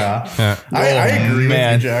agree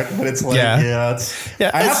with you, Jack, but it's I have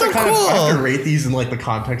to have to rate these in the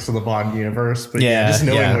context of the Bond universe, but just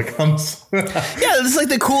knowing what comes. It's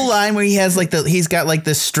the cool line where he has he's got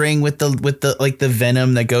the string with the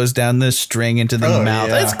venom that goes down the string into the mouth.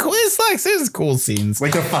 It's cool. It's cool scenes.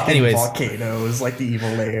 The fucking volcano is the evil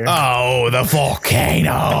layer. Oh, the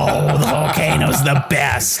volcano! The volcano's the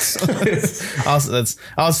best.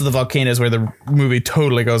 Also the volcanoes where the movie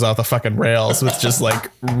totally goes off the fucking rails with just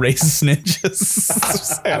racist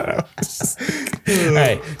ninjas. I don't know. All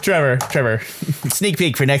right, Trevor, sneak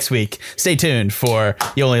peek for next week. Stay tuned for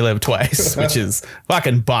You Only Live Twice, which is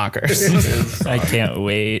fucking bonkers. I can't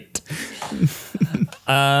wait.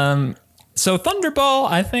 So Thunderball,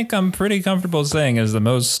 I think I'm pretty comfortable saying, is the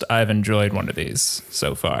most I've enjoyed one of these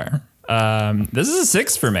so far. This is a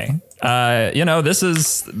 6 for me. This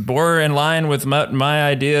is more in line with what my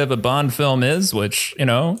idea of a Bond film is, which,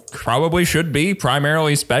 probably should be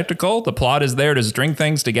primarily spectacle. The plot is there to string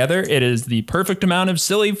things together. It is the perfect amount of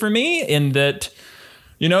silly for me in that,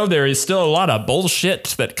 there is still a lot of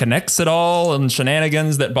bullshit that connects it all and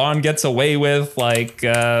shenanigans that Bond gets away with.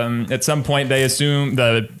 At some point they assume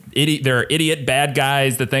there are idiot bad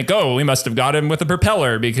guys that think, oh, we must have got him with a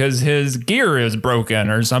propeller because his gear is broken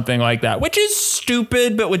or something like that, which is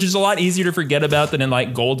stupid, but which is a lot easier to forget about than in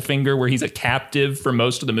Goldfinger, where he's a captive for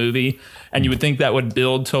most of the movie. And you would think that would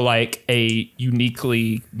build to a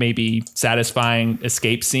uniquely maybe satisfying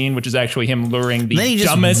escape scene, which is actually him luring the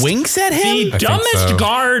dumbest winks at him? The dumbest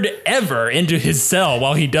guard ever into his cell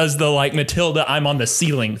while he does the Matilda, I'm on the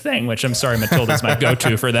ceiling thing, which I'm sorry, Matilda's my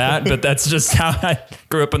go-to for that, but that's just how I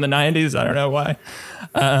grew up in the 90s. I don't know why.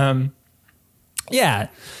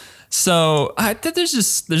 So there's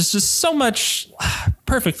just so much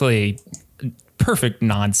perfect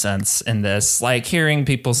nonsense in this, hearing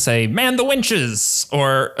people say "man the winches"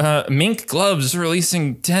 or mink gloves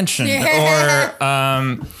releasing tension, or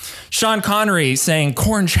Sean Connery saying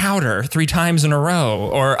 "corn chowder" 3 times in a row,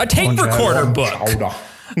 or a tape recorder book.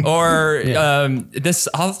 Or this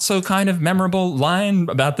also kind of memorable line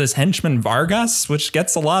about this henchman Vargas, which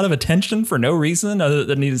gets a lot of attention for no reason other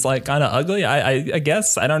than he's kind of ugly. I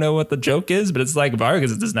guess I don't know what the joke is, but it's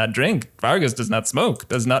Vargas does not drink, Vargas does not smoke,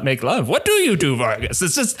 does not make love. What do you do, Vargas?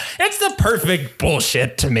 It's the perfect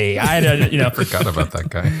bullshit to me. I forgot about that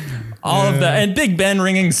guy. All of that, and Big Ben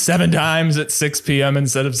ringing 7 times at 6 p.m.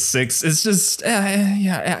 instead of 6. It's just,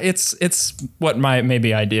 it's what my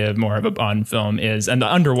maybe idea more of a Bond film is. And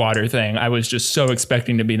the underwater thing, I was just so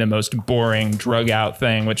expecting to be the most boring, drug out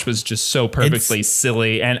thing, which was just so perfectly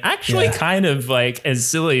silly, and actually kind of as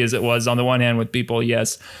silly as it was on the one hand with people,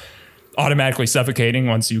 automatically suffocating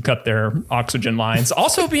once you cut their oxygen lines,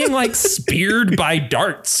 also being speared by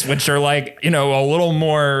darts, which are a little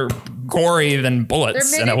more gory than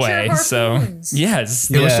bullets in a way. Harpoons. So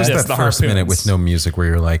yes, it was just that first minute with no music where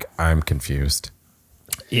you're I'm confused.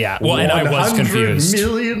 Yeah, well, and I was confused. $100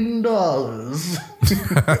 million.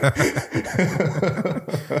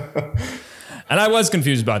 And I was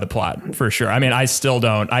confused by the plot, for sure. I mean, I still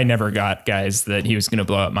don't. I never got, guys, that he was going to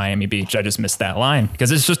blow up Miami Beach. I just missed that line because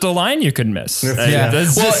it's just a line you could miss.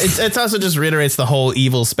 It's also just reiterates the whole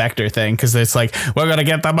evil Spectre thing, because it's we're going to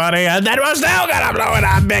get the money and then we're still going to blow it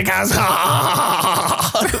up because...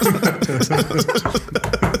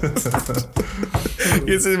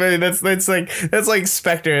 That's like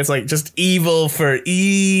Spectre. It's just evil for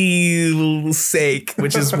evil's sake,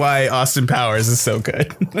 which is why Austin Powers is so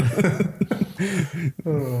good.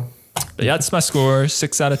 But yeah, that's my score.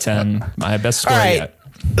 6 out of 10. My best score yet.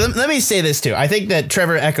 Let me say this too. I think that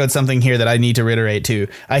Trevor echoed something here that I need to reiterate too.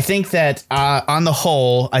 I think that on the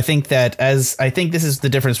whole, I think this is the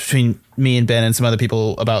difference between me and Ben and some other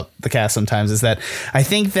people about the cast sometimes, is that I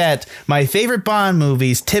think that my favorite Bond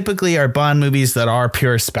movies typically are Bond movies that are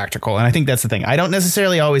pure spectacle. And I think that's the thing. I don't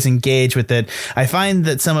necessarily always engage with it. I find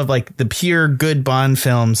that some of like the pure good Bond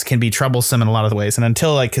films can be troublesome in a lot of the ways. And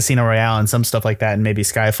until like Casino Royale and some stuff like that, and maybe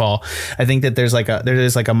Skyfall, I think that there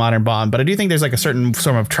is like a modern Bond, but I do think there's like a certain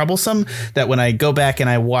sort of troublesome that when I go back and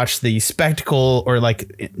I watch the spectacle, or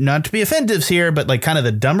like, not to be offensive here, but like kind of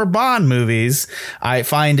the dumber Bond movies, I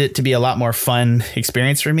find it to be a lot more fun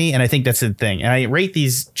experience for me. And I think that's the thing. And I rate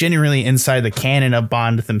these genuinely inside the canon of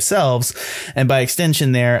Bond themselves. And by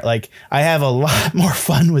extension there, like I have a lot more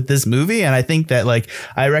fun with this movie. And I think that like,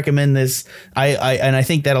 I recommend this. I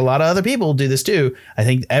think that a lot of other people do this too. I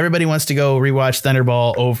think everybody wants to go rewatch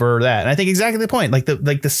Thunderball over that. And I think exactly the point, like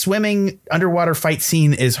the swimming underwater fight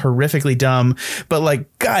scene is horrifically dumb, but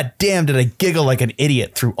like, God damn, did I giggle like an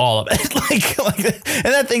idiot through all of it.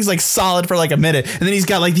 And that thing's like solid for like a minute. And then he's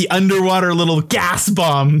got like the underwater little gas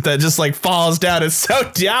bomb that just like falls down. It's so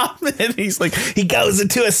dumb. And he's like, he goes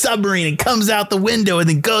into a submarine and comes out the window and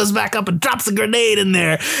then goes back up and drops a grenade in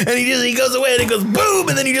there. And he goes away and it goes boom.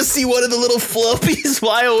 And then you just see one of the little floaties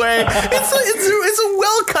fly away. It's a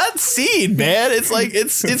well cut scene, man. It's like,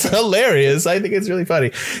 it's hilarious. I think it's really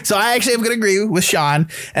funny. So I actually am going to agree with Sean,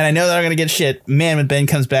 and I know that I'm going to get shit. Man, when Ben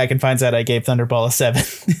comes back and finds out I gave Thunderball a 7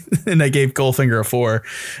 and I gave Goldfinger a 4,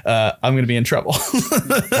 I'm going to be in trouble.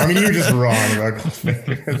 I mean, you're just wrong about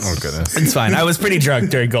Goldfinger. Oh, goodness. It's fine. I was pretty drunk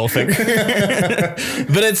during Goldfinger.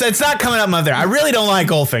 But it's not coming up my there. I really don't like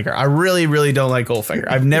Goldfinger. I really, really don't like Goldfinger.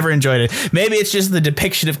 I've never enjoyed it. Maybe it's just the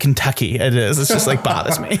depiction of Kentucky. It is. It's just like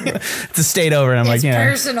bothers me. It's a state over, and I'm like,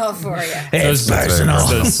 yeah. It's personal for you. It's personal.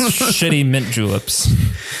 Those shitty mint juleps.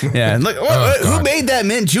 Yeah. And look, who made that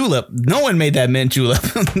mint julep? No one made that mint julep.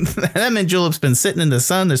 That mint julep's been sitting in the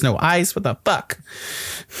sun. There's no ice. What the fuck?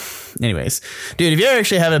 Anyways, dude, if you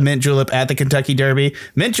actually have a mint julep at the Kentucky Derby,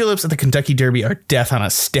 mint juleps at the Kentucky Derby are death on a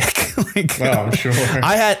stick. Like, oh, I'm sure.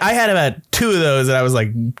 I had about 2 of those, and I was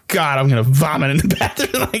like, God, I'm gonna vomit in the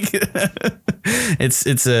bathroom. Like,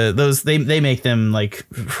 it's those they make them like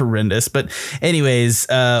horrendous. But anyways,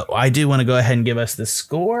 I do want to go ahead and give us the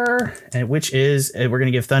score, which is we're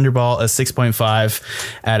gonna give Thunderball a 6.5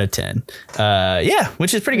 out of 10. Yeah,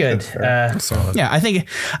 which is pretty good. Solid. Yeah, I think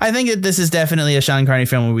that this is definitely a Sean Carney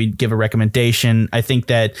film where we give a recommendation. I think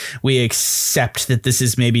that we accept that this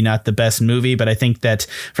is maybe not the best movie, but I think that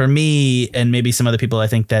for me and maybe some other people, I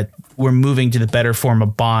think that we're moving to the better form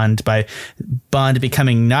of Bond by Bond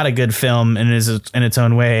becoming not a good film and is in its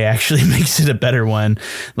own way actually makes it a better one.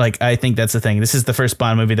 Like, I think that's the thing. This is the first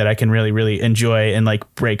Bond movie that I can really, really enjoy and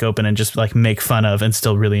like break open and just like make fun of and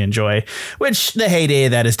still really enjoy, which the heyday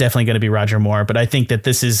of that is definitely going to be Roger Moore. But I think that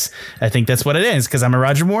I think that's what it is, because I'm a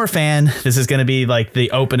Roger Moore fan. This is going to be like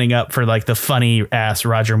the opening up for like the funny ass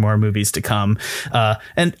Roger Moore movies to come.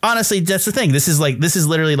 And honestly, that's the thing. This is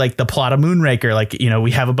literally like the plot of Moonraker. Like, you know,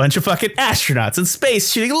 we have a bunch of fucking astronauts in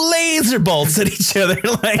space shooting laser bolts at each other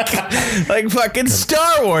like fucking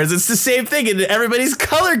Star Wars. It's the same thing, and everybody's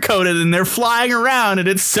color coded and they're flying around, and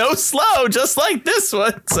it's so slow, just like this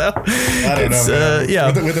one. So I don't know, man.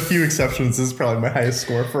 Yeah, with a feu exceptions, this is probably my highest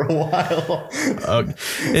score for a while.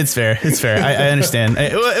 It's fair. I understand.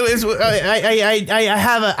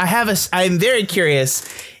 I'm very curious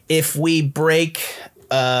if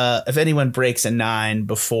anyone breaks a 9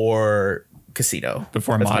 before Casino.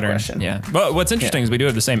 Before That's Modern. Yeah. But what's interesting is we do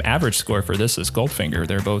have the same average score for this as Goldfinger.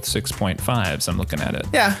 They're both 6.5s. I'm looking at it.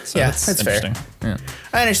 Yeah. So that's fair. Yeah.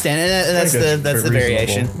 I understand. And that's the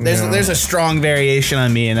variation. There's a strong variation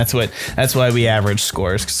on me, and that's why we average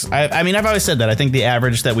scores. 'Cause I mean, I've always said that. I think the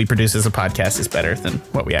average that we produce as a podcast is better than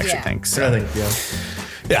what we actually think. So I think,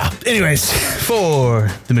 yeah. Anyways,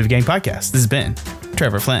 for the Movie Gang Podcast, this has been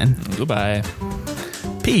Trevor Flynn. Goodbye.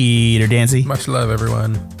 Peter Dancy. Much love,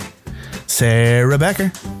 everyone. Sarah Becker.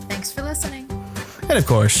 Thanks for listening. And of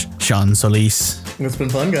course, Sean Solis. It's been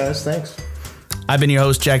fun, guys. Thanks. I've been your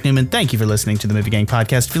host, Jack Newman. Thank you for listening to the Movie Gang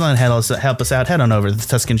Podcast. If you want to help us out, head on over to the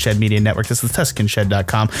Tuscan Shed Media Network. That's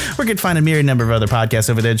thetuscanshed.com, where you can find a myriad number of other podcasts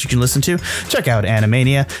over there that you can listen to. Check out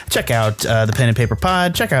Animania. Check out the Pen and Paper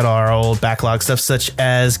Pod. Check out our old backlog stuff, such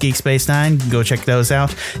as Geek Space 9. Go check those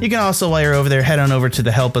out. You can also, while you're over there, head on over to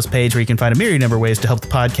the Help Us page, where you can find a myriad number of ways to help the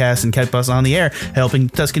podcast and keep us on the air. Helping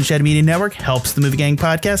Tuscan Shed Media Network helps the Movie Gang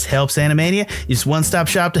Podcast, helps Animania. It's one-stop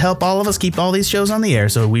shop to help all of us keep all these shows on the air.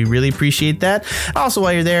 So we really appreciate that. Also,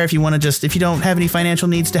 while you're there, if you don't have any financial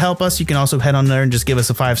needs to help us, you can also head on there and just give us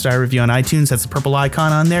a 5-star review on iTunes. That's the purple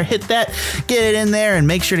icon on there. Hit that, get it in there, and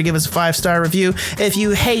make sure to give us a 5-star review. If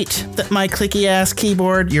you hate my clicky ass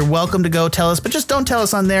keyboard, you're welcome to go tell us, but just don't tell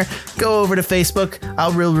us on there. Go over to Facebook.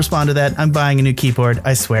 I'll respond to that. I'm buying a new keyboard,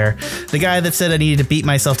 I swear. The guy that said I needed to beat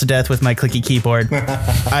myself to death with my clicky keyboard,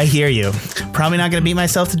 I hear you. Probably not going to beat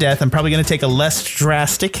myself to death. I'm probably going to take a less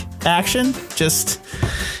drastic action.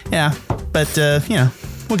 But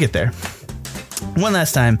we'll get there. One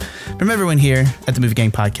last time, from everyone here at the Movie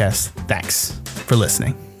Gang Podcast, thanks for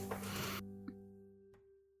listening.